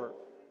door,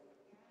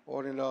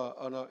 or in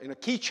a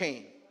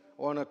keychain,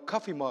 or in a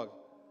coffee mug.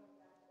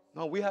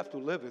 No, we have to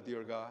live it,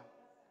 dear God.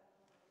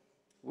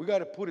 We got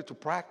to put it to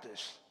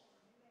practice.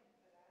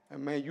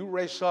 And may you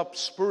raise up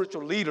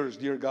spiritual leaders,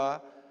 dear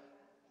God,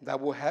 that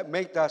will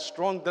make that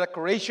strong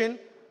declaration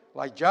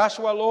like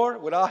Joshua,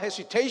 Lord, without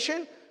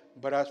hesitation.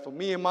 But as for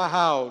me and my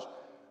house,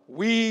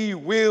 we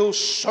will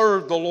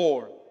serve the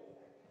Lord.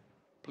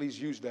 Please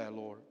use that,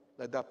 Lord.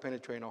 Let that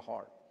penetrate our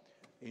heart.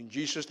 In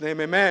Jesus' name,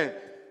 amen.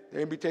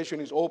 The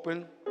invitation is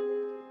open.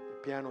 The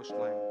piano is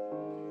playing.